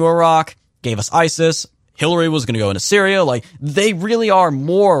back into Iraq, gave us ISIS. Hillary was going to go into Syria. Like, they really are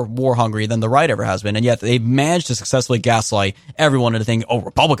more war hungry than the right ever has been, and yet they've managed to successfully gaslight everyone into thinking,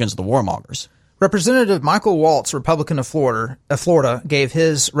 Republicans are the warmongers. Representative Michael Waltz, Republican of Florida, gave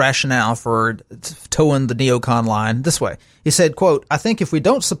his rationale for towing the neocon line this way. He said, quote, "I think if we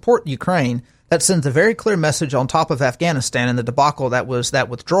don't support Ukraine, that sends a very clear message on top of Afghanistan and the debacle that was that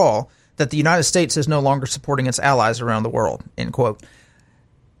withdrawal, that the United States is no longer supporting its allies around the world," end quote.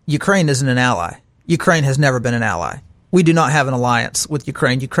 Ukraine isn't an ally. Ukraine has never been an ally. We do not have an alliance with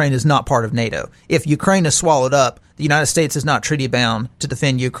Ukraine. Ukraine is not part of NATO. If Ukraine is swallowed up, the United States is not treaty bound to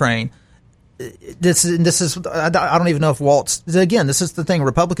defend Ukraine. This is I don't even know if Waltz, again, this is the thing.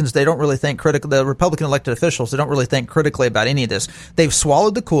 Republicans, they don't really think critically. The Republican elected officials, they don't really think critically about any of this. They've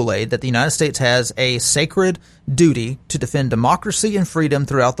swallowed the Kool-Aid that the United States has a sacred duty to defend democracy and freedom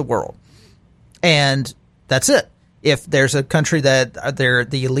throughout the world. And that's it. If there's a country that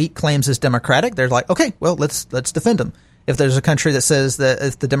the elite claims is democratic, they're like, okay, well, let's defend them. If there's a country that says that,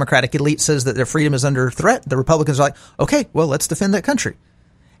 if the democratic elite says that their freedom is under threat, the Republicans are like, okay, well, let's defend that country.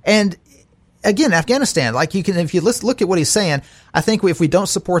 And again, Afghanistan, if you look at what he's saying, I think if we don't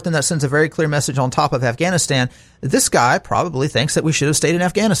support them, that sends a very clear message on top of Afghanistan. This guy probably thinks that we should have stayed in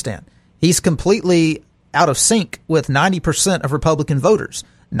Afghanistan. He's completely out of sync with 90% of Republican voters.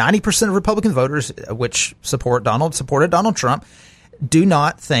 90% of Republican voters, which supported Donald Trump, do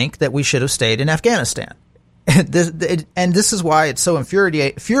not think that we should have stayed in Afghanistan. And this is why it's so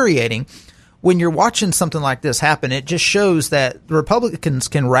infuriating when you're watching something like this happen. It just shows that the Republicans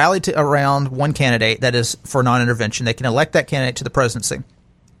can rally around one candidate that is for non-intervention. They can elect that candidate to the presidency.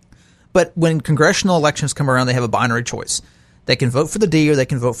 But when congressional elections come around, they have a binary choice. They can vote for the D or they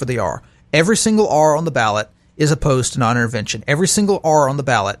can vote for the R. Every single R on the ballot is opposed to non-intervention. Every single R on the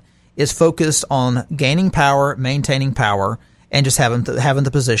ballot is focused on gaining power, maintaining power, and just having the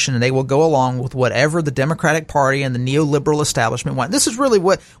position, and they will go along with whatever the Democratic Party and the neoliberal establishment want. This is really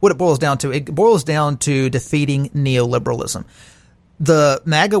what it boils down to. It boils down to defeating neoliberalism. the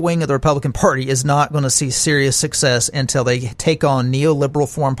MAGA wing of the Republican Party is not going to see serious success until they take on neoliberal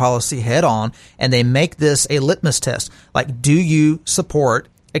foreign policy head on and they make this a litmus test. Like, do you support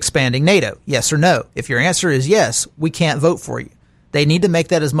expanding NATO? Yes or no? If your answer is yes, we can't vote for you. They need to make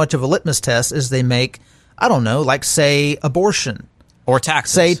that as much of a litmus test as they make, I don't know, like, say, abortion. Or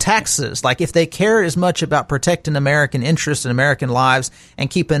taxes. Say taxes. Like, if they care as much about protecting American interests and American lives and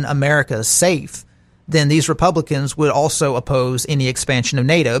keeping America safe, then these Republicans would also oppose any expansion of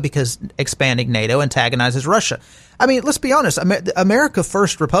NATO, because expanding NATO antagonizes Russia. I mean, let's be honest. America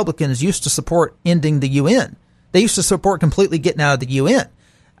First Republicans used to support ending the UN. They used to support completely getting out of the UN.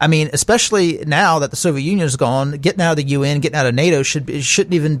 I mean, especially now that the Soviet Union is gone, getting out of the UN, getting out of NATO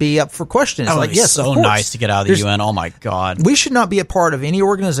shouldn't even be up for question. It's like, yes, so nice to get out of the UN. Oh my God. We should not be a part of any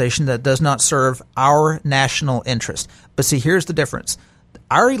organization that does not serve our national interest. But see, here's the difference.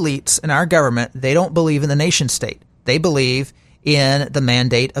 Our elites and our government, they don't believe in the nation state. They believe in the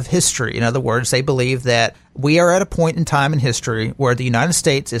mandate of history. In other words, they believe that we are at a point in time in history where the United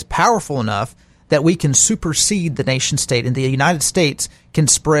States is powerful enough that we can supersede the nation state, and the United States can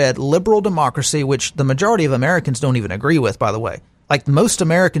spread liberal democracy, which the majority of Americans don't even agree with, by the way. Like, most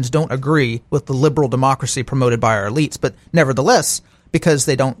Americans don't agree with the liberal democracy promoted by our elites, but nevertheless, because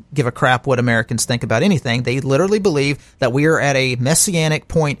they don't give a crap what Americans think about anything, they literally believe that we are at a messianic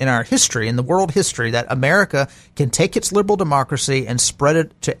point in our history, in the world history, that America can take its liberal democracy and spread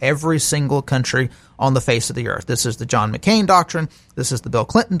it to every single country on the face of the earth. This is the John McCain doctrine. This is the Bill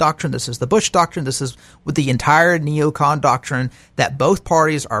Clinton doctrine. This is the Bush doctrine. This is with the entire neocon doctrine, that both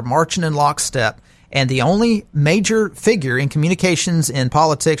parties are marching in lockstep. And the only major figure in communications in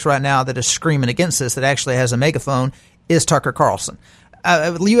politics right now that is screaming against this, that actually has a megaphone, is Tucker Carlson.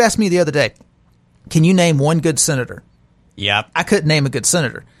 You asked me the other day, can you name one good senator? Yep. I couldn't name a good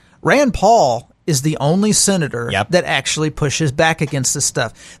senator. Rand Paul is the only senator that actually pushes back against this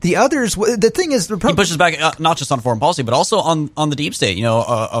stuff. The others, the thing is, he pushes back not just on foreign policy, but also on the deep state. You know,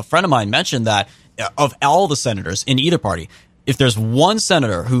 a friend of mine mentioned that of all the senators in either party, if there's one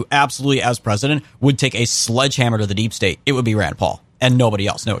senator who absolutely, as president, would take a sledgehammer to the deep state, it would be Rand Paul. And nobody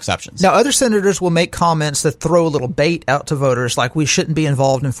else, no exceptions. Now, other senators will make comments that throw a little bait out to voters, like we shouldn't be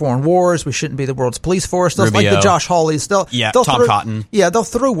involved in foreign wars, we shouldn't be the world's police force. Those, like the Josh Hawleys, they'll Tom Cotton. Yeah, they'll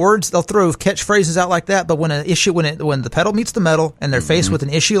throw words, they'll throw catchphrases out like that. But when the pedal meets the metal, and they're faced with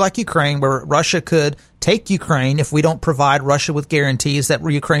an issue like Ukraine, where Russia could take Ukraine if we don't provide Russia with guarantees that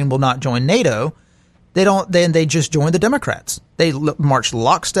Ukraine will not join NATO, then they just join the Democrats. They march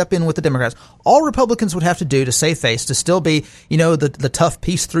lockstep in with the Democrats. All Republicans would have to do to save face, to still be, the tough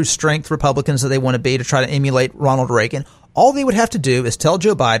peace through strength Republicans that they want to be, to try to emulate Ronald Reagan. All they would have to do is tell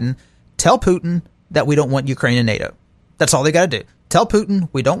Joe Biden, tell Putin that we don't want Ukraine in NATO. That's all they got to do. Tell Putin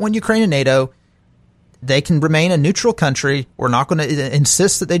we don't want Ukraine in NATO. They can remain a neutral country. We're not going to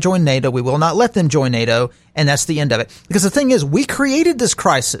insist that they join NATO. We will not let them join NATO. And that's the end of it. Because the thing is, we created this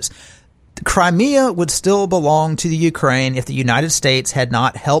crisis. Crimea would still belong to the Ukraine if the United States had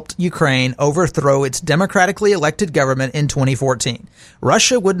not helped Ukraine overthrow its democratically elected government in 2014.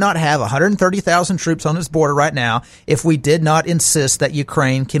 Russia would not have 130,000 troops on its border right now if we did not insist that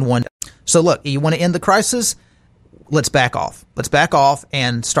Ukraine can one day. So look, you want to end the crisis? Let's back off. Let's back off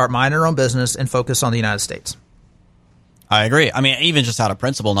and start minding our own business and focus on the United States. I agree. I mean, even just out of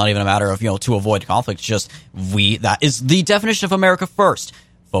principle, not even a matter of, to avoid conflict, just that is the definition of America first.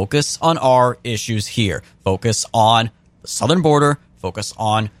 Focus on our issues here. Focus on the southern border.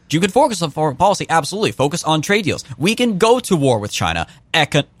 You can focus on foreign policy, absolutely. Focus on trade deals. We can go to war with China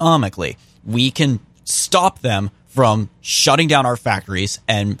economically. We can stop them from shutting down our factories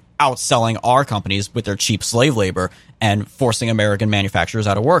and outselling our companies with their cheap slave labor and forcing American manufacturers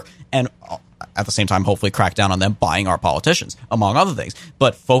out of work. And at the same time, hopefully crack down on them buying our politicians, among other things.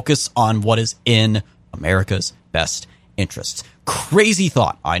 But focus on what is in America's best interests. Crazy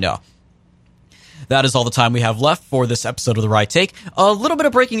thought, I know. That is all the time we have left for this episode of The Right Take. A little bit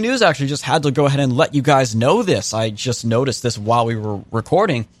of breaking news, actually. Just had to go ahead and let you guys know this. I just noticed this while we were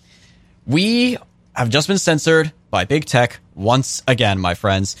recording. We have just been censored by Big Tech once again, my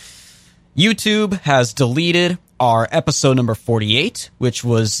friends. YouTube has deleted our episode number 48, which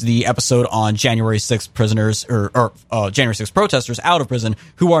was the episode on January 6th prisoners or January 6th protesters out of prison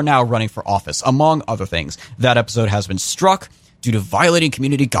who are now running for office, among other things. That episode has been struck due to violating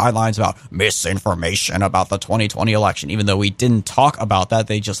community guidelines about misinformation about the 2020 election. Even though we didn't talk about that,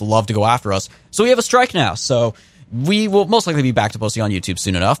 they just love to go after us. So we have a strike now. So we will most likely be back to posting on YouTube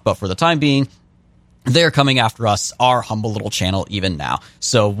soon enough. But for the time being, they're coming after us, our humble little channel, even now.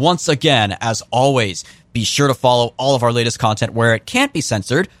 So once again, as always, be sure to follow all of our latest content where it can't be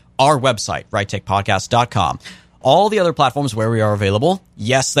censored, our website, righttakepodcast.com. all the other platforms where we are available.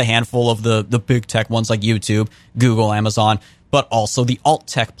 Yes, the handful of the big tech ones like YouTube, Google, Amazon, but also the alt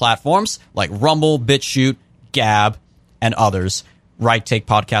tech platforms like Rumble, BitChute, Gab, and others.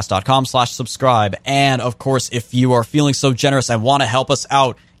 RightTakePodcast.com/subscribe. And of course, if you are feeling so generous and want to help us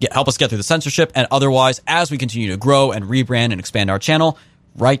out, help us get through the censorship and otherwise as we continue to grow and rebrand and expand our channel,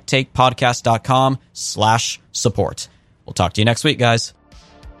 RightTakePodcast.com/support. We'll talk to you next week, guys.